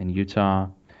Americans in Utah,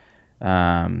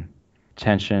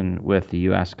 tension with the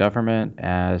U.S. government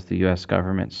as the U.S.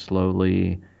 government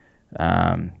slowly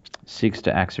seeks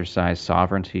to exercise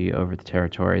sovereignty over the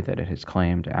territory that it has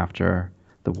claimed after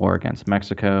the war against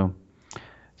Mexico.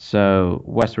 So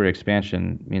westward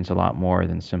expansion means a lot more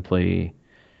than simply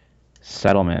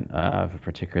settlement of a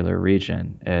particular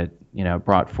region. It,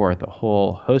 brought forth a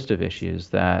whole host of issues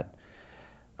that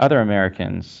other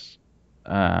Americans,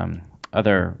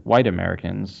 other white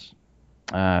Americans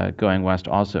going west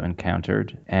also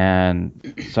encountered.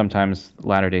 And sometimes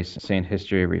Latter-day Saint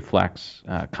history reflects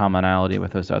commonality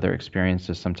with those other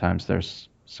experiences. Sometimes there's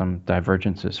some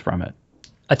divergences from it.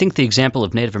 I think the example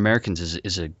of Native Americans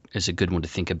is a good one to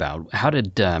think about. How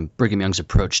did Brigham Young's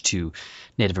approach to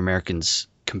Native Americans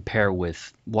compare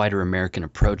with wider American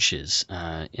approaches?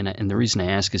 And the reason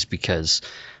I ask is because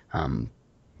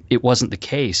it wasn't the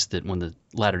case that when the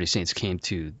Latter-day Saints came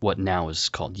to what now is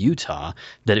called Utah,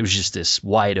 that it was just this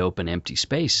wide open, empty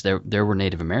space. There were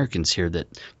Native Americans here that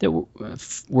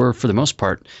were, for the most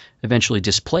part, eventually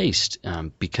displaced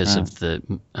because of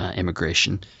the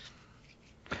immigration.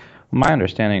 My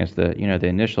understanding is that the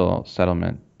initial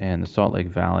settlement in the Salt Lake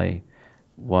Valley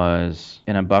was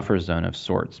in a buffer zone of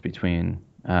sorts between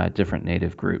different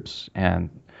native groups, and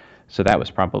so that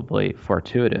was probably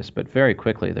fortuitous. But very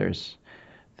quickly, there's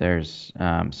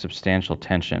substantial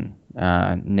tension,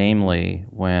 namely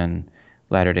when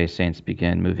Latter-day Saints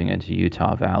begin moving into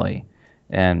Utah Valley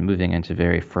and moving into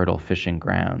very fertile fishing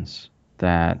grounds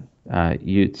that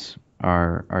Utes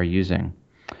are using,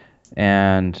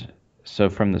 and so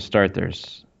from the start,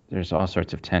 there's all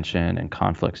sorts of tension and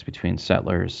conflicts between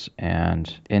settlers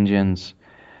and Indians.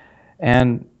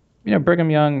 And Brigham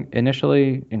Young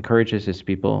initially encourages his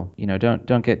people,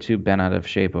 don't get too bent out of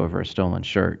shape over a stolen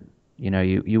shirt.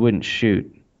 You wouldn't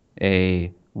shoot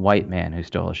a white man who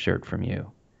stole a shirt from you.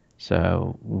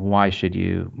 So why should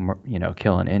you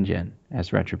kill an Indian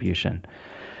as retribution?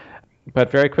 But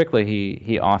very quickly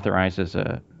he authorizes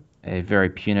a very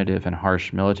punitive and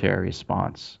harsh military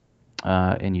response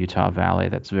in Utah Valley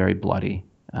that's very bloody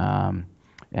and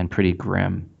pretty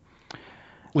grim.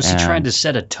 Was he trying to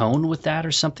set a tone with that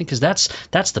or something? Because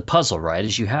that's the puzzle, right?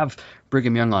 Is you have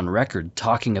Brigham Young on record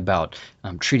talking about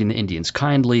treating the Indians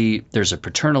kindly. There's a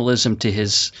paternalism to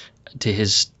his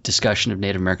discussion of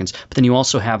Native Americans, but then you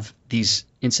also have these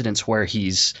incidents where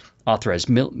he's authorized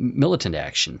militant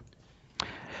action.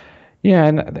 Yeah,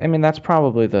 and I mean that's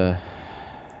probably the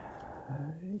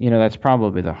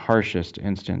harshest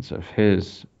instance of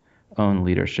his own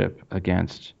leadership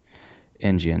against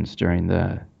Indians during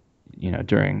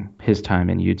his time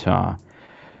in Utah.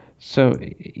 So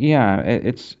yeah,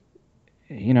 it's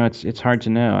hard to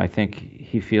know. I think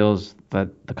he feels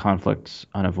that the conflict's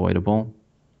unavoidable.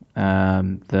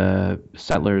 The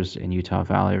settlers in Utah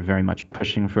Valley are very much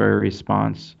pushing for a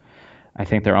response. I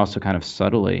think they're also kind of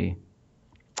subtly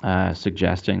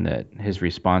suggesting that his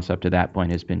response up to that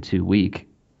point has been too weak.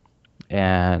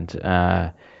 And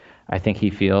I think he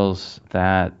feels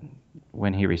that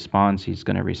when he responds, he's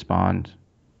going to respond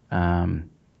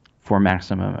for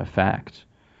maximum effect.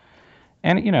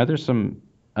 And, there's some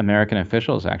American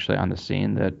officials actually on the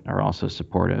scene that are also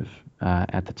supportive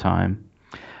at the time.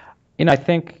 I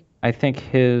think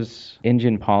his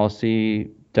Indian policy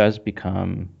does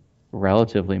become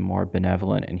relatively more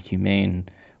benevolent and humane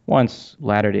once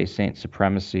Latter-day Saint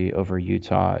supremacy over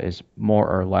Utah is more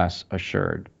or less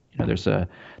assured. There's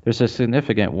a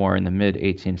significant war in the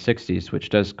mid-1860s which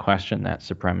does question that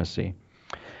supremacy.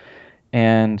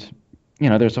 And,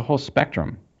 there's a whole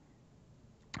spectrum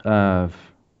of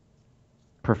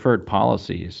preferred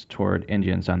policies toward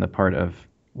Indians on the part of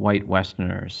white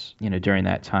Westerners, during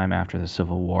that time after the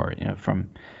Civil War, from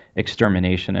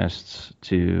exterminationists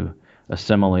to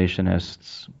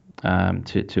assimilationists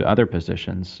to other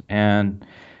positions. And,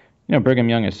 Brigham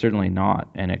Young is certainly not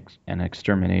an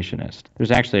exterminationist.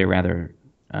 There's actually a rather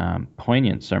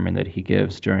poignant sermon that he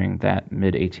gives during that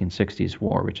mid-1860s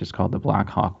war, which is called the Black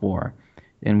Hawk War,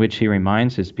 in which he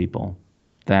reminds his people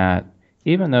that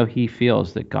even though he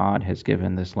feels that God has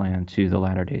given this land to the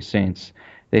Latter-day Saints,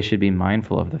 they should be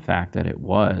mindful of the fact that it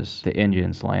was the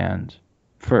Indians' land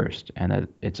first, and that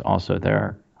it's also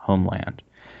their homeland.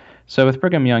 So with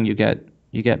Brigham Young, you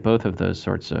get both of those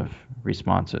sorts of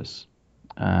responses.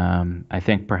 I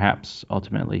think perhaps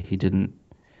ultimately he didn't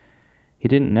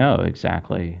know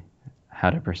exactly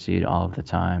how to proceed all of the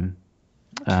time.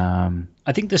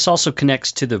 I think this also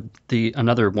connects to the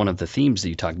another one of the themes that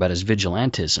you talk about is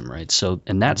vigilantism, right? So,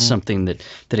 and that's something that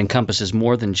encompasses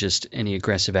more than just any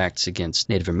aggressive acts against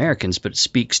Native Americans, but it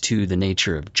speaks to the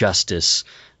nature of justice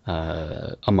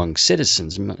among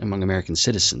citizens, among American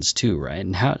citizens too, right?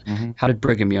 And how did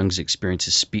Brigham Young's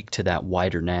experiences speak to that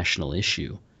wider national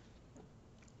issue?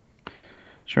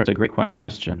 Sure, it's a great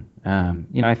question.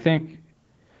 I think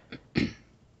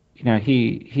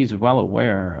he's well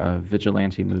aware of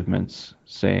vigilante movements,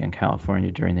 say in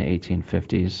California during the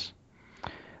 1850s,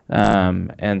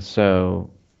 and so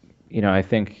I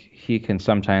think he can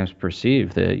sometimes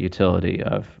perceive the utility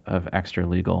of extra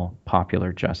legal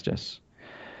popular justice.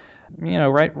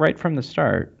 Right from the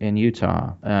start in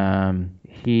Utah,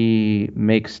 he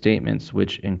makes statements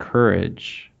which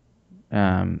encourage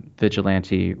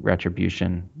vigilante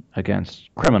retribution against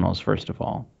criminals. First of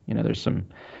all, there's some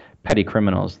petty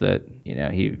criminals that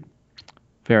he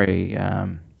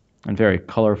in very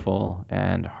colorful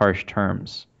and harsh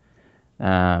terms,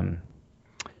 um,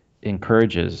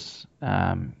 encourages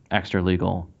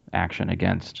extra-legal action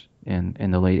against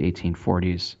in the late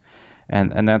 1840s,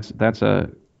 and that's a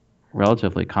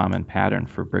relatively common pattern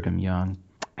for Brigham Young.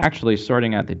 Actually,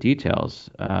 sorting out the details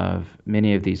of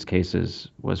many of these cases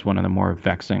was one of the more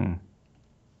vexing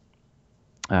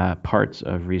parts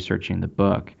of researching the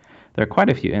book. There are quite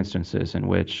a few instances in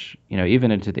which,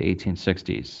 even into the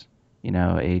 1860s,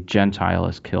 a Gentile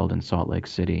is killed in Salt Lake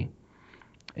City.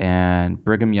 And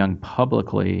Brigham Young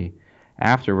publicly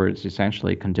afterwards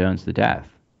essentially condones the death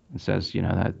and says,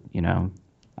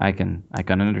 I can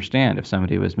understand if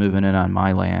somebody was moving in on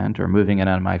my land or moving in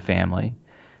on my family,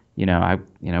 I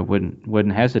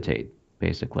wouldn't hesitate,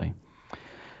 basically.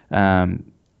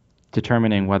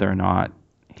 Determining whether or not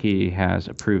he has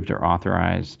approved or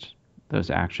authorized those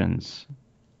actions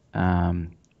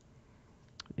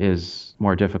is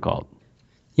more difficult.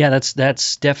 Yeah,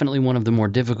 that's definitely one of the more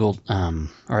difficult,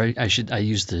 or I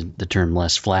used the term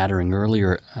less flattering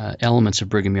earlier, elements of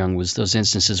Brigham Young was those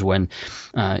instances when,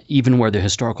 even where the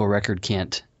historical record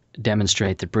can't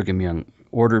demonstrate that Brigham Young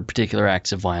ordered particular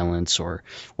acts of violence or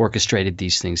orchestrated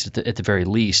these things, at the very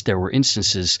least, there were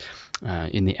instances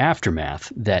in the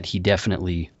aftermath that he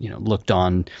definitely looked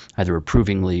on either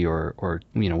approvingly or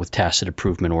with tacit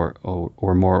approval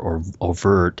or more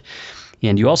overt.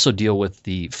 And you also deal with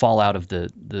the fallout of the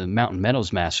Mountain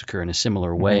Meadows massacre in a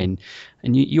similar way. Mm-hmm.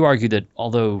 And you argue that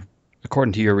although,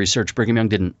 according to your research, Brigham Young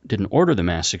didn't order the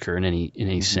massacre in any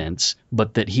Mm-hmm. sense,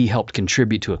 but that he helped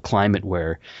contribute to a climate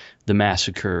where the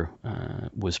massacre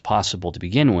was possible to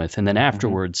begin with, and then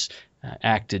afterwards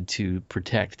acted to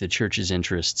protect the church's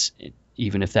interests,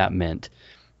 even if that meant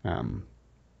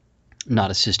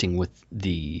not assisting with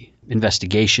the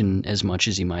investigation as much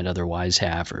as he might otherwise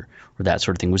have, or that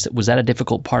sort of thing. Was that a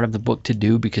difficult part of the book to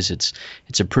do, because it's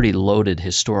a pretty loaded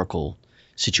historical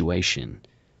situation?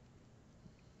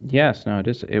 Yes, no,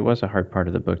 it was a hard part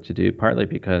of the book to do, partly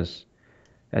because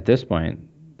at this point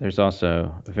there's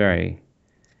also a very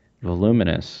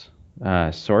voluminous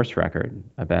source record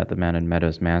about the Mountain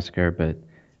Meadows massacre, but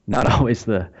not always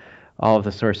all of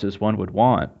the sources one would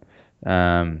want.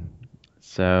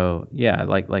 So yeah,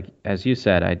 like as you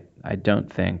said, I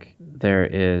don't think there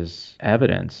is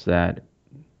evidence that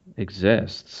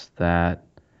exists, that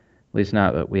at least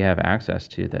not that we have access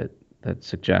to, that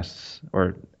suggests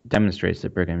or demonstrates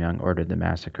that Brigham Young ordered the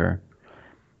massacre.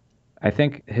 I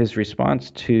think his response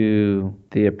to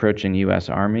the approaching U.S.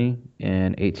 Army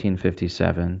in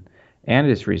 1857 and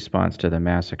his response to the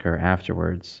massacre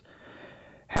afterwards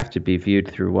have to be viewed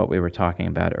through what we were talking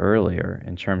about earlier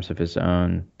in terms of his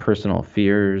own personal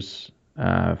fears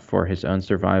for his own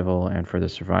survival and for the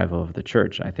survival of the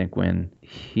church. I think when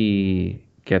he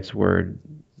gets word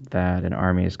that an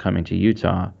army is coming to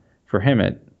Utah, for him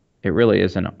it really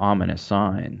is an ominous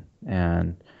sign,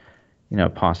 and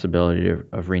possibility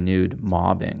of renewed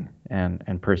mobbing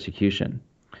and persecution.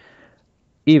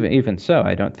 Even so,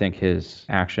 I don't think his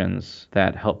actions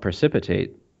that helped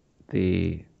precipitate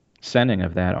the sending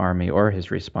of that army or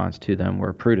his response to them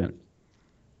were prudent.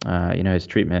 His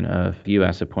treatment of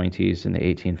U.S. appointees in the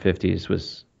 1850s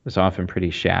was often pretty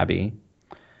shabby,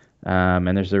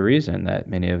 and there's a reason that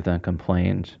many of them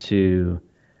complained to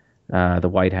the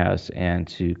White House and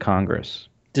to Congress.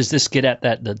 Does this get at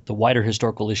the wider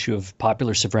historical issue of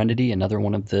popular sovereignty, another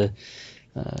one of the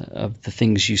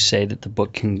things you say that the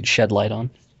book can shed light on?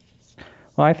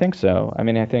 Well, I think so. I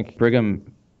mean, I think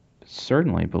Brigham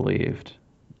certainly believed,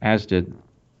 as did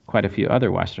quite a few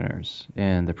other Westerners,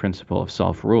 in the principle of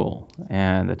self-rule,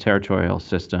 and the territorial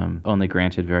system only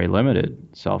granted very limited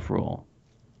self-rule.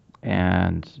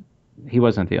 And he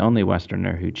wasn't the only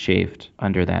Westerner who chafed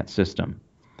under that system.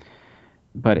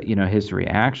 But, his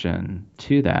reaction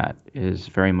to that is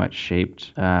very much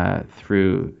shaped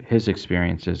through his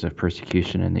experiences of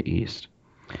persecution in the East.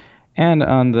 And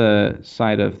on the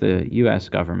side of the U.S.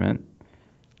 government,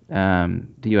 the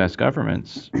U.S.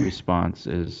 government's response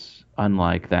is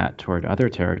unlike that toward other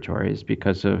territories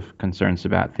because of concerns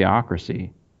about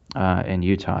theocracy in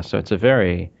Utah. So it's a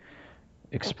very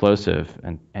explosive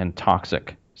and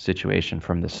toxic situation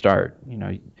from the start.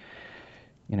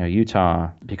 Utah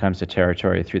becomes a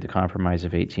territory through the Compromise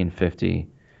of 1850,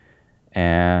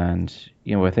 and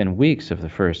within weeks of the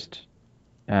first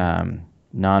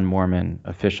non-Mormon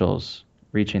officials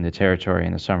reaching the territory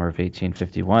in the summer of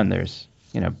 1851, there's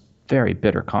very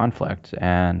bitter conflict,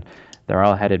 and they're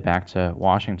all headed back to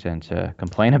Washington to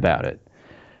complain about it.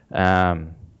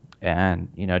 And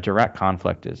direct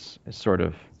conflict is sort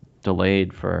of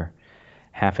delayed for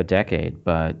half a decade,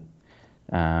 but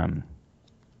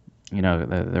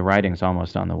the writing's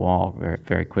almost on the wall very,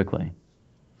 very quickly.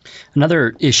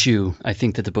 Another issue I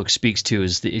think that the book speaks to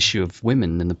is the issue of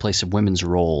women and the place of women's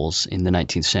roles in the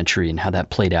 19th century and how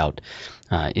that played out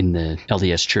in the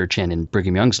LDS Church and in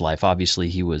Brigham Young's life. Obviously,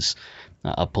 he was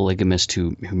a polygamist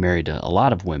who married a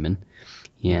lot of women,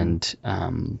 and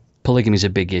polygamy is a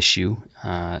big issue.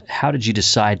 How did you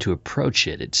decide to approach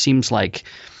it? It seems like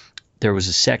there was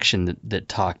a section that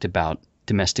talked about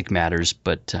domestic matters,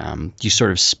 but you sort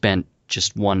of spent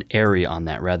just one area on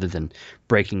that rather than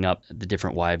breaking up the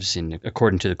different wives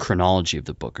according to the chronology of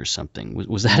the book or something.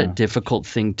 Was that a difficult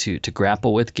thing to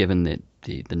grapple with, given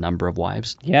the number of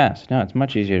wives? Yes. No, it's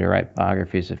much easier to write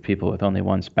biographies of people with only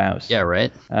one spouse. Yeah,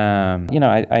 right.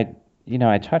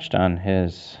 I touched on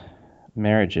his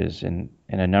marriages in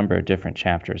a number of different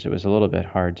chapters. It was a little bit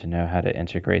hard to know how to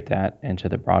integrate that into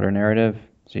the broader narrative.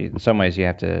 So in some ways you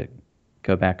have to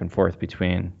go back and forth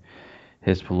between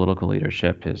his political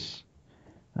leadership, his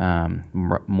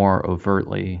more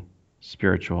overtly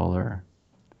spiritual or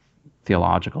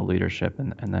theological leadership,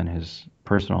 and then his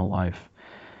personal life.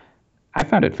 I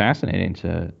found it fascinating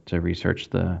to research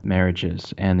the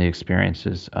marriages and the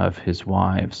experiences of his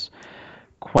wives,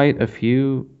 quite a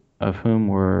few of whom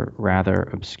were rather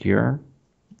obscure,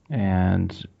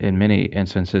 and in many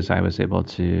instances I was able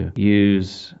to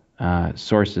use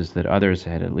sources that others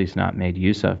had at least not made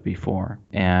use of before,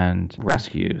 and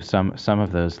rescue some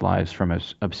of those lives from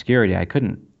obscurity. I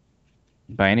couldn't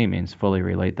by any means fully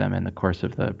relate them in the course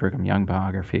of the Brigham Young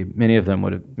biography. Many of them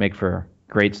would make for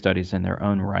great studies in their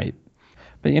own right.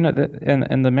 But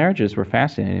and the marriages were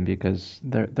fascinating because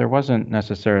there wasn't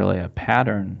necessarily a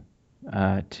pattern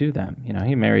to them.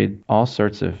 He married all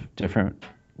sorts of different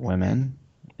women,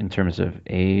 in terms of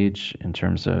age, in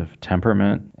terms of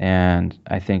temperament. And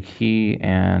I think he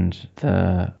and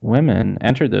the women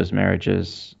entered those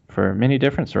marriages for many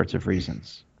different sorts of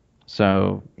reasons.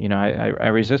 So, I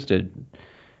resisted,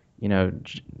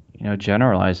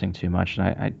 generalizing too much.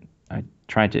 And I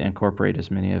tried to incorporate as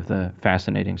many of the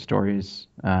fascinating stories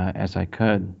as I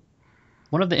could.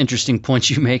 One of the interesting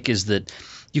points you make is that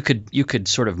you could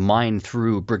sort of mine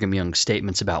through Brigham Young's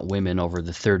statements about women over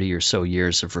the 30 or so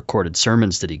years of recorded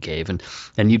sermons that he gave,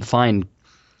 and you'd find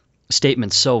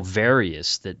statements so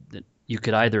various that you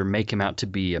could either make him out to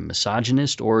be a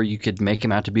misogynist or you could make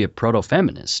him out to be a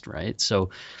proto-feminist, right?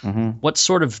 So what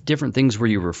sort of different things were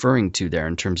you referring to there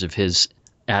in terms of his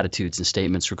attitudes and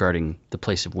statements regarding the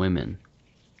place of women?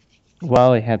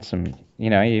 Well, he had some,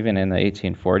 even in the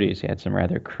 1840s, he had some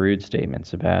rather crude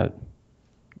statements about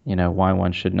why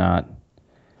one should not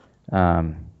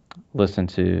listen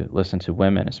to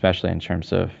women, especially in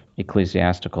terms of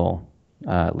ecclesiastical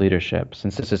leadership.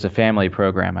 Since this is a family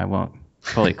program, I won't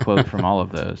fully quote from all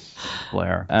of those,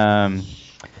 Blair.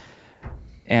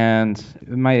 And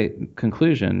my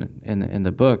conclusion in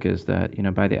the book is that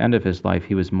by the end of his life,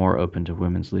 he was more open to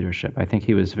women's leadership. I think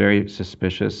he was very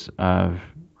suspicious of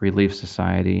Relief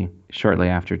Society shortly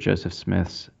after Joseph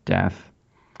Smith's death,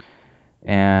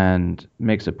 and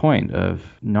makes a point of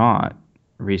not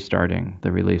restarting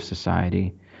the Relief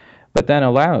Society, but then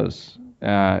allows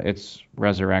its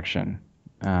resurrection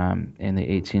in the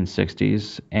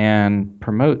 1860s and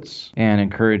promotes and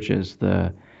encourages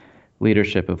the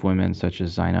leadership of women such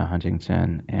as Zina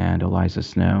Huntington and Eliza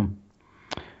Snow,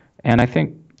 and I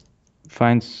think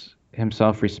finds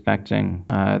himself respecting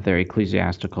their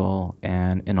ecclesiastical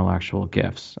and intellectual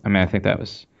gifts. I mean, I think that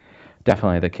was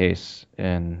definitely the case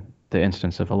in the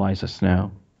instance of Eliza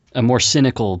Snow. A more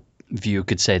cynical view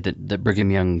could say that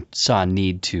Brigham Young saw a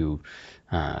need to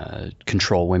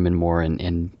control women more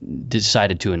and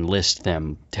decided to enlist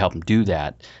them to help him do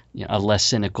that. A less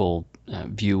cynical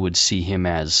view would see him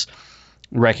as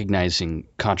recognizing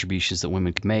contributions that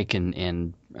women could make and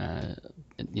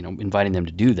inviting them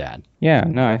to do that. Yeah,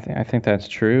 no, I think that's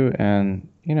true, and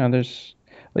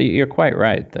you're quite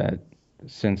right that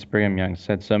since Brigham Young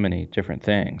said so many different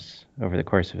things over the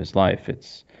course of his life,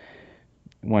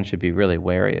 one should be really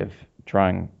wary of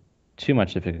drawing too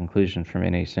much of a conclusion from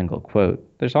any single quote.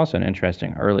 There's also an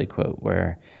interesting early quote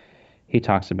where he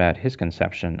talks about his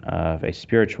conception of a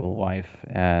spiritual wife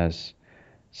as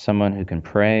someone who can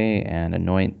pray and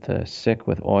anoint the sick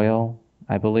with oil,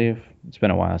 I believe. It's been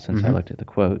a while since I looked at the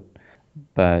quote.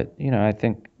 But, I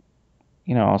think,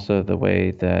 also the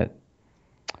way that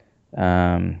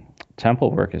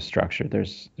temple work is structured,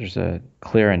 there's a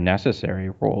clear and necessary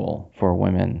role for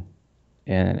women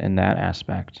in that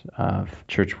aspect of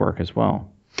church work as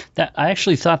well. I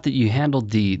actually thought that you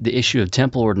handled the issue of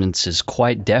temple ordinances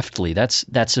quite deftly.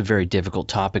 That's a very difficult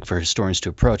topic for historians to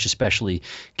approach, especially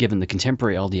given the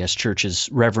contemporary LDS Church's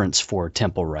reverence for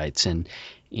temple rites. And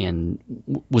And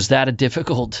was that a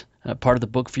difficult part of the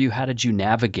book for you? How did you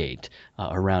navigate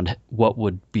around what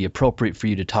would be appropriate for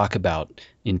you to talk about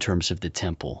in terms of the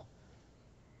temple?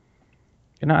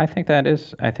 I think that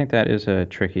is a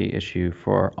tricky issue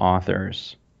for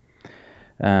authors.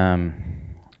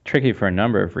 Tricky for a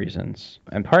number of reasons,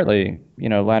 and partly,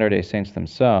 Latter-day Saints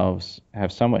themselves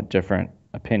have somewhat different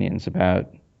opinions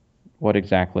about what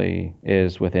exactly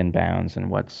is within bounds and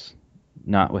what's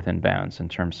not within bounds in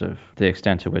terms of the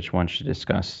extent to which one should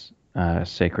discuss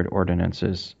sacred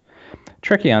ordinances.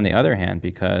 Tricky, on the other hand,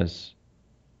 because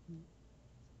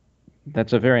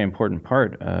that's a very important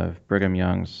part of Brigham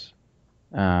Young's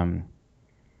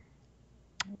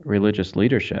religious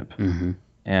leadership. Mm-hmm.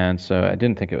 And so I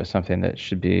didn't think it was something that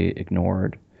should be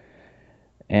ignored.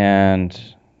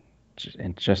 And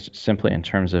just simply in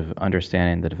terms of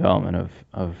understanding the development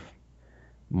of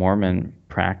Mormon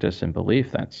practice and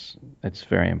belief, that's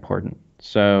very important.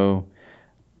 So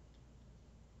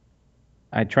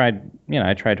I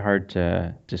tried hard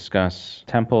to discuss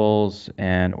temples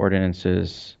and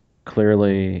ordinances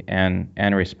clearly and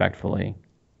respectfully.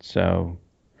 So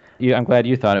I'm glad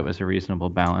you thought it was a reasonable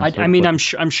balance.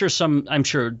 I'm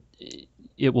sure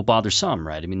it will bother some,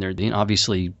 right? I mean,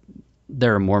 obviously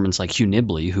there are Mormons like Hugh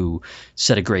Nibley who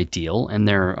said a great deal, and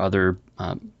there are other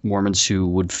Mormons who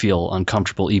would feel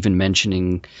uncomfortable even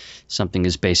mentioning something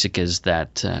as basic as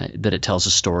that it tells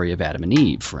a story of Adam and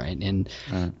Eve, right? And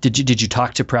did you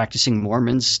talk to practicing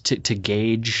Mormons to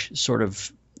gauge sort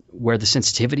of where the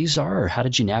sensitivities are, or how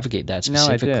did you navigate that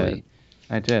specifically?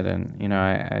 No, I did,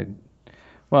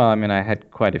 and I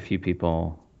had quite a few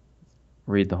people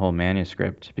read the whole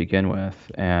manuscript to begin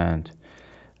with, and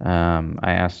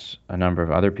I asked a number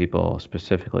of other people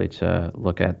specifically to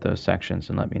look at those sections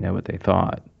and let me know what they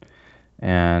thought.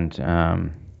 And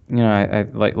I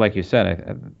like you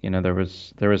said, there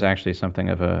was actually something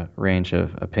of a range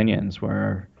of opinions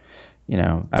where,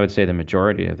 I would say the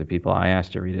majority of the people I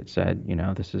asked to read it said,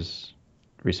 this is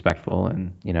respectful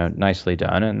and nicely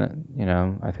done.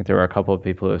 And I think there were a couple of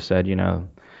people who have said,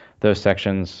 those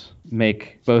sections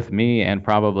make both me and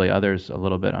probably others a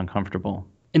little bit uncomfortable.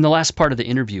 In the last part of the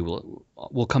interview,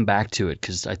 we'll come back to it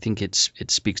because I think it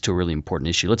speaks to a really important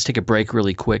issue. Let's take a break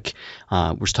really quick.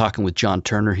 We're talking with John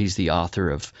Turner. He's the author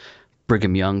of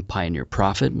Brigham Young, Pioneer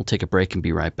Prophet. We'll take a break and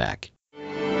be right back.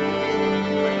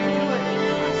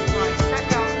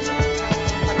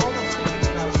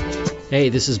 Hey,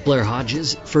 this is Blair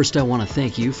Hodges. First, I want to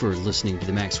thank you for listening to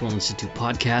the Maxwell Institute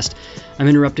podcast. I'm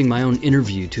interrupting my own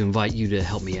interview to invite you to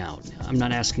help me out. I'm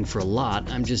not asking for a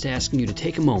lot. I'm just asking you to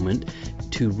take a moment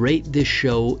to rate this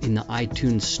show in the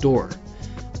iTunes store,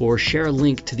 or share a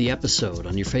link to the episode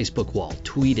on your Facebook wall,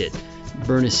 tweet it,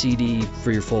 burn a CD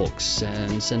for your folks,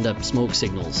 and send up smoke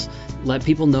signals. Let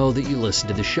people know that you listen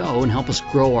to the show and help us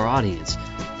grow our audience.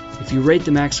 If you rate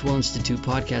the Maxwell Institute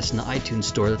podcast in the iTunes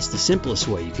store, that's the simplest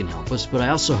way you can help us, but I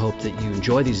also hope that you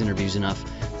enjoy these interviews enough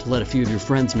to let a few of your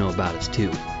friends know about us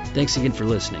too. Thanks again for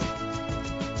listening.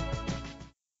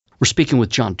 We're speaking with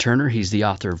John Turner. He's the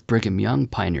author of Brigham Young,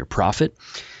 Pioneer Prophet.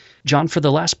 John, for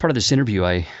the last part of this interview,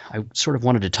 I sort of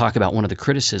wanted to talk about one of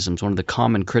the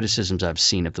common criticisms I've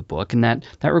seen of the book, and that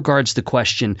regards the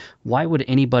question, why would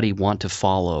anybody want to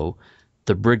follow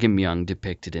the Brigham Young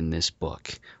depicted in this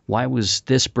book? Why was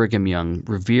this Brigham Young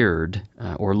revered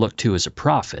or looked to as a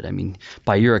prophet? I mean,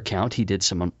 by your account, he did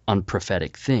some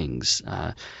unprophetic things.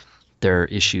 There are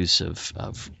issues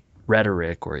of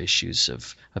rhetoric or issues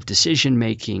of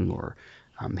decision-making, or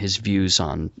his views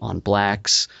on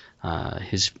blacks,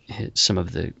 some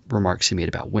of the remarks he made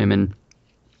about women.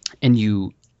 And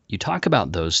you talk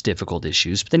about those difficult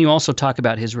issues, but then you also talk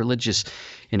about his religious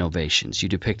innovations. You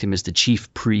depict him as the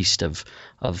chief priest of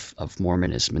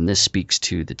Mormonism, and this speaks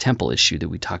to the temple issue that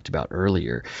we talked about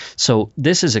earlier. So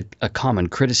this is a common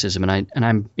criticism, and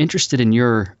I'm interested in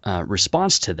your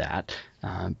response to that,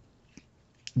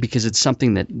 because it's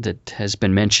something that has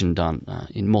been mentioned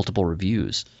in multiple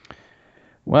reviews.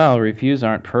 Well, reviews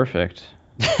aren't perfect,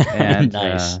 and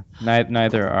Nice.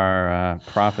 Neither are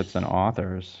prophets and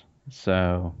authors.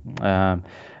 So, no,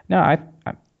 I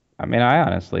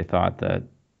honestly thought that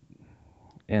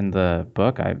in the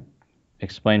book I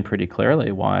explained pretty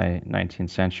clearly why 19th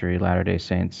century Latter-day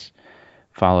Saints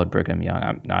followed Brigham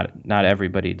Young. Not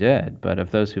everybody did, but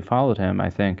of those who followed him, I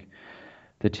think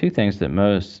the two things that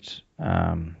most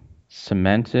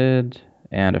cemented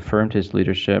and affirmed his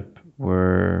leadership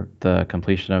were the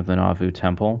completion of the Nauvoo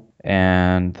Temple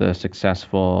and the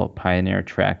successful pioneer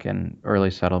trek and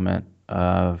early settlement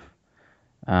of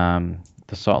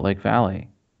the Salt Lake Valley. I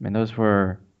mean, those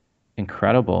were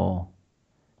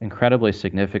incredibly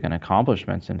significant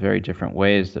accomplishments in very different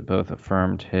ways that both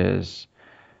affirmed his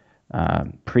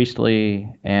priestly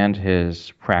and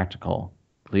his practical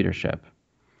leadership.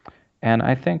 And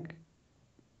I think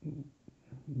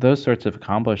those sorts of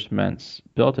accomplishments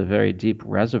built a very deep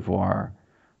reservoir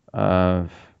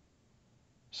of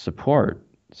support.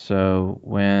 So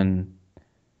when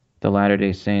the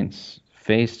Latter-day Saints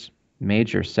faced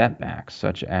major setbacks,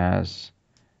 such as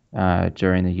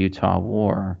during the Utah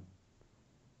War,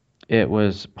 it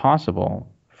was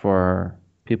possible for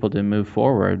people to move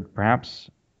forward, perhaps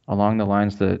along the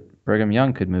lines that Brigham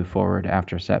Young could move forward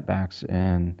after setbacks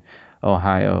in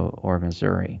Ohio or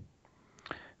Missouri.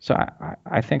 So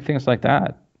I think things like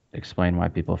that explain why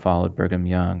people followed Brigham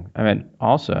Young. I mean,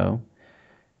 also,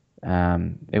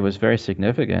 it was very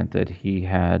significant that he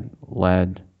had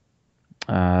led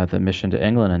the mission to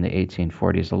England in the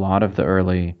 1840s. A lot of the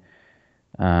early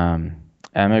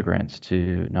emigrants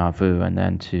to Nauvoo and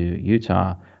then to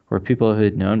Utah were people who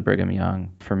had known Brigham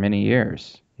Young for many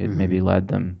years. He had maybe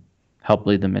helped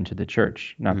lead them into the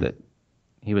church. Not that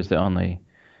he was the only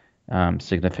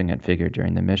significant figure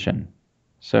during the mission.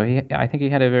 So I think he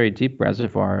had a very deep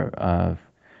reservoir of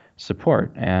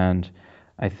support, and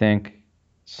I think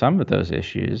some of those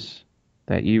issues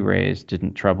that you raised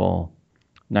didn't trouble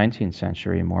 19th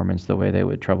century Mormons the way they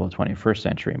would trouble 21st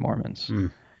century Mormons.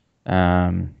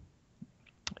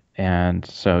 And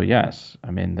so, yes,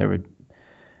 I mean, there would,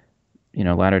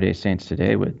 Latter-day Saints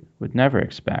today would never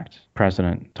expect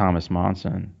President Thomas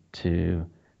Monson to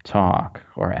talk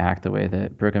or act the way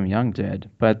that Brigham Young did.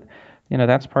 But,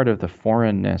 that's part of the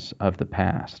foreignness of the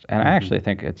past. And I actually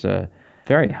think it's a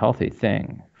very healthy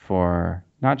thing for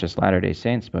not just Latter-day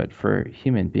Saints, but for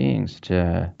human beings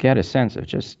to get a sense of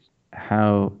just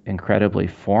how incredibly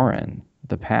foreign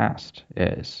the past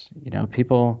is.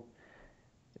 People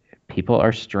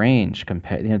are strange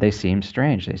compared, they seem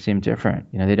strange, they seem different.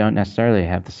 They don't necessarily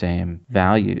have the same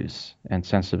values and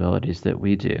sensibilities that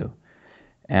we do.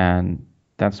 And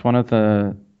that's one of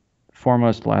the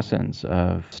foremost lessons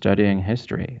of studying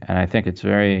history. And I think it's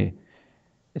very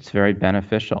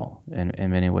beneficial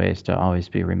in many ways to always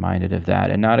be reminded of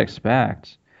that and not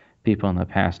expect people in the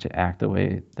past to act the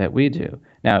way that we do.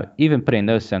 Now, even putting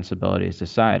those sensibilities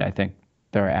aside, I think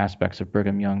there are aspects of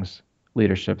Brigham Young's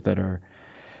leadership that are,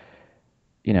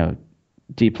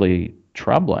 deeply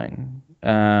troubling.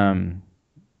 But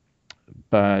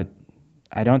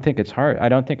I don't think it's hard. I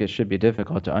don't think it should be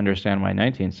difficult to understand why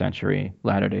 19th century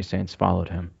Latter-day Saints followed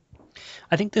him.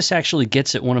 I think this actually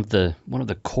gets at one of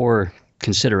the core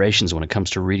considerations when it comes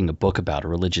to reading a book about a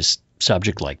religious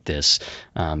subject like this,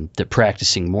 that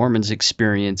practicing Mormons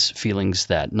experience, feelings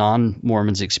that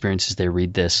non-Mormons experience as they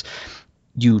read this.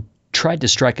 You tried to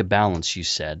strike a balance, you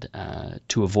said,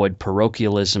 to avoid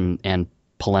parochialism and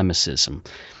polemicism.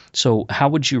 So how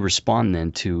would you respond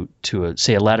then to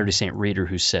say a Latter-day Saint reader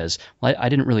who says, well, I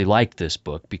didn't really like this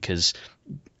book because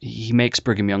he makes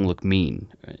Brigham Young look mean.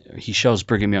 He shows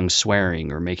Brigham Young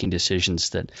swearing or making decisions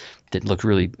that look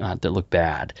really that look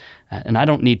bad. And I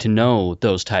don't need to know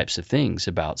those types of things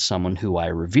about someone who I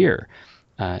revere.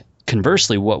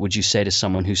 Conversely, what would you say to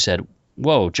someone who said,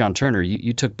 whoa, John Turner,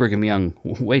 you took Brigham Young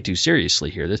way too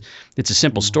seriously here. It's a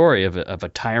simple story of a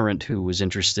tyrant who was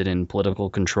interested in political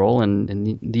control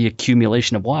and the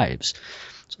accumulation of wives.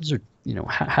 So those are,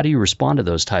 how do you respond to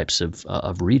those types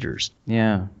of readers?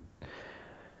 Yeah.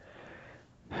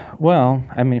 Well,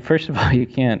 I mean, first of all, you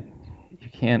can't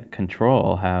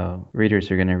control how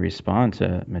readers are going to respond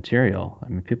to material. I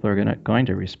mean, people are going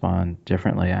to respond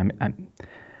differently.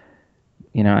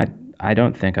 I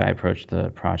don't think I approached the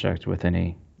project with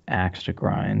any axe to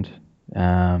grind,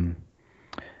 and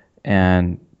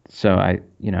so I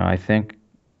think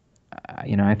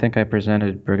I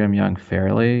presented Brigham Young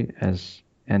fairly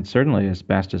and certainly as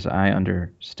best as I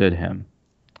understood him,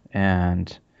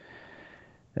 and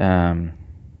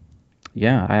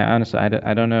yeah, I honestly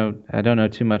I don't know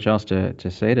too much else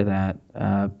to say to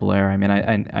that, Blair. I mean,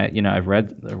 I've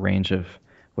read a range of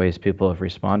ways people have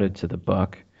responded to the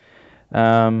book.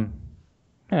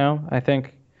 I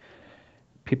think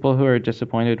people who are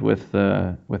disappointed with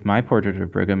my portrait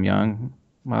of Brigham Young,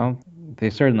 well, they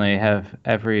certainly have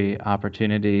every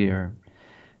opportunity or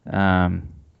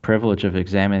privilege of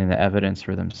examining the evidence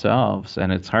for themselves,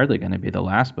 and it's hardly going to be the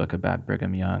last book about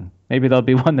Brigham Young. Maybe there'll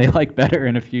be one they like better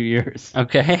in a few years.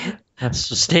 Okay,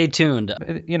 so stay tuned.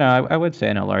 I would say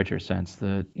in a larger sense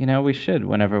that, we should,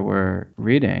 whenever we're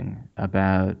reading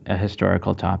about a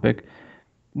historical topic,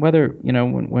 whether,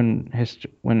 when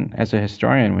as a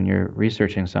historian, when you're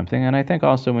researching something, and I think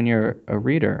also when you're a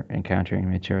reader encountering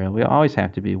material, we always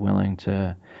have to be willing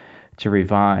to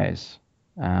revise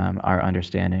our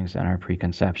understandings and our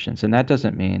preconceptions. And that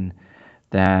doesn't mean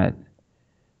that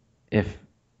if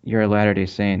you're a Latter-day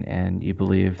Saint and you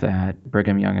believe that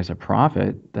Brigham Young is a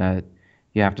prophet, that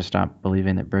you have to stop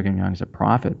believing that Brigham Young is a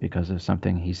prophet because of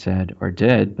something he said or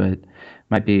did, but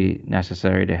might be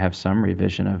necessary to have some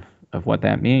revision of what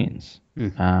that means.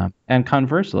 And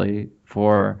conversely,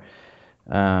 for,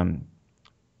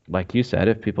 like you said,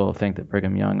 if people think that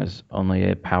Brigham Young is only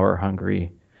a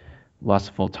power-hungry,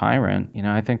 lustful tyrant,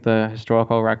 I think the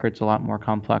historical record's a lot more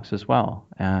complex as well.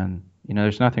 And,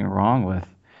 there's nothing wrong with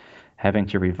having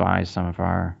to revise some of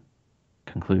our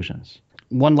conclusions.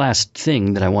 One last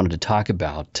thing that I wanted to talk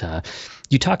about.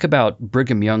 You talk about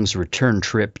Brigham Young's return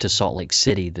trip to Salt Lake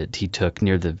City that he took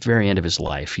near the very end of his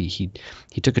life. He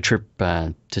took a trip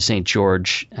to St.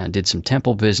 George, did some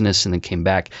temple business, and then came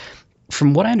back.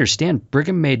 From what I understand,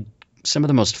 Brigham made some of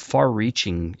the most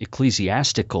far-reaching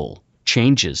ecclesiastical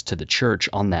changes to the church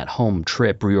on that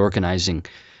trip, reorganizing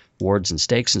wards and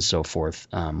stakes and so forth.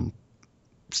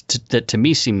 That to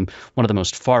me seem one of the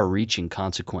most far-reaching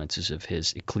consequences of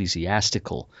his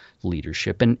ecclesiastical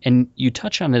leadership. And you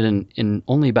touch on it in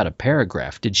only about a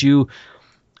paragraph.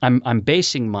 I'm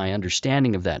basing my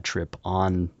understanding of that trip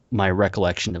on my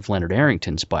recollection of Leonard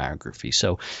Arrington's biography.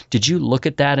 So did you look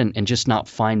at that and just not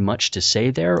find much to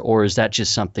say there, or is that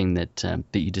just something that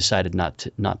you decided not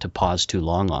to pause too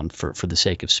long on for the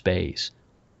sake of space?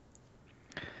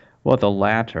 Well, the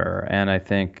latter, and I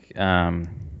think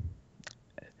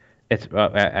it's.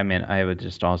 I would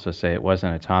just also say it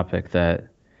wasn't a topic that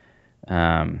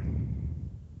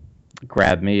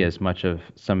grabbed me as much of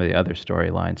some of the other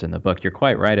storylines in the book. You're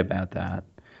quite right about that.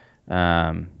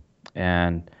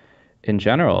 And in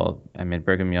general,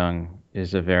 Brigham Young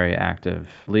is a very active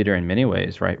leader in many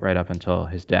ways, right up until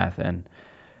his death, and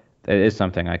it is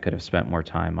something I could have spent more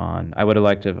time on. I would have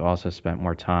liked to have also spent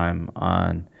more time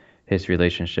on his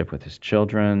relationship with his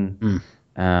children.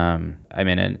 And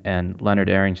Leonard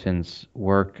Arrington's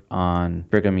work on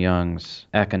Brigham Young's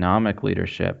economic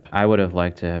leadership. I would have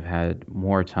liked to have had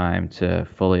more time to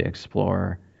fully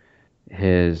explore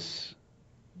his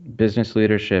business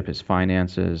leadership, his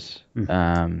finances.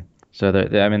 So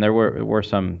that there were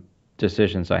some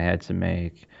decisions I had to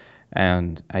make,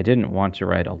 and I didn't want to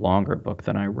write a longer book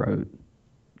than I wrote.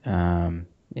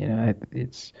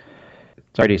 It's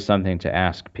already something to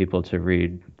ask people to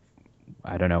read.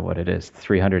 I don't know what it is,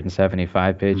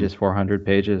 375 pages, 400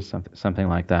 pages, something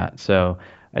like that. So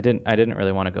I didn't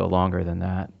really want to go longer than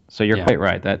that. So you're quite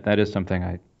right. That is something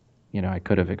I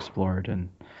could have explored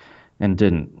and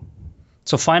didn't.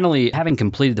 So finally, having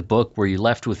completed the book, were you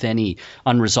left with any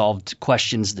unresolved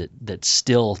questions that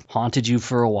still haunted you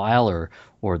for a while,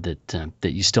 or that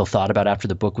you still thought about after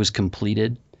the book was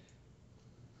completed?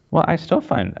 Well, I still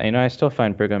find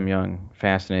Brigham Young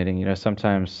fascinating.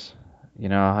 Sometimes,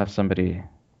 I'll have somebody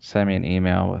send me an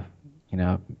email with,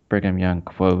 Brigham Young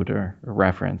quote or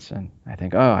reference, and I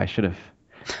think, oh, I should have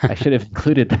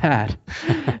included that.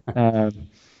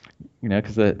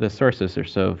 Because the sources are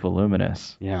so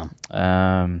voluminous. Yeah.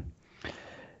 I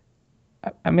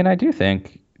do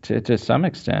think to some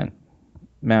extent,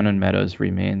 Mountain Meadows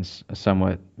remains a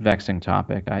somewhat vexing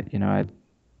topic. There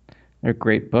are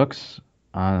great books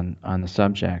on the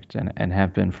subject and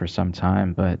have been for some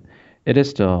time, but it is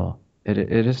still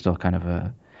kind of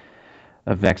a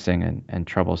vexing and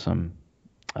troublesome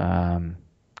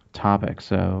topic.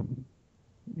 So.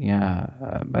 Yeah,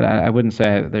 but I wouldn't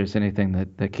say there's anything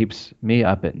that keeps me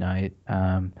up at night.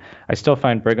 I still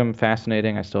find Brigham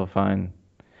fascinating. I still find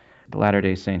the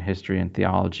Latter-day Saint history and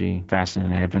theology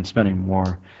fascinating. I've been spending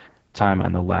more time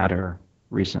on the latter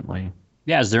recently.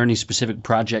 Yeah, is there any specific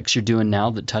projects you're doing now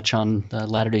that touch on the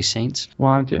Latter-day Saints?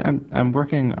 Well, I'm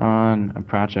working on a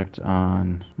project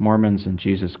on Mormons and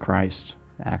Jesus Christ,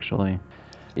 actually.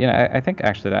 I think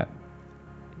actually that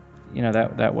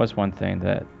was one thing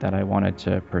that I wanted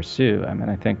to pursue.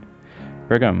 I think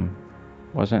Brigham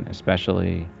wasn't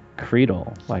especially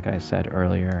creedal, like I said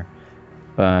earlier,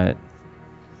 but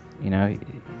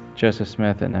Joseph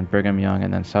Smith and then Brigham Young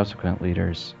and then subsequent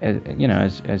leaders,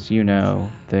 as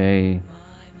they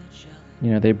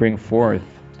bring forth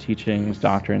teachings,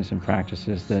 doctrines, and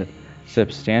practices that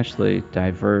substantially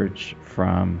diverge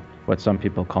from what some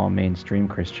people call mainstream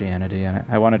Christianity, and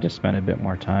I wanted to spend a bit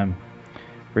more time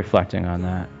reflecting on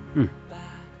that.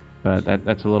 But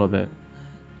that's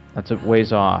a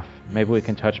ways off. Maybe we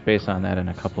can touch base on that in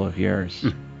a couple of years.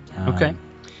 Okay.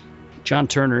 John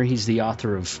Turner, he's the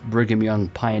author of Brigham Young,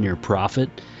 Pioneer Prophet,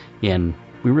 and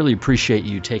we really appreciate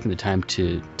you taking the time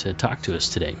to talk to us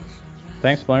today.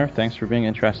 Thanks, Blair. Thanks for being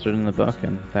interested in the book,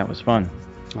 and that was fun.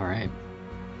 All right.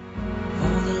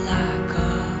 For the lack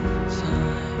of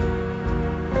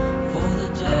time, for the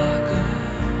darker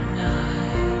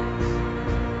night,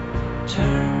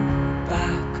 turn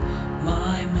back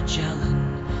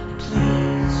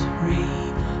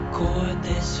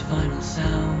this final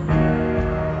sound.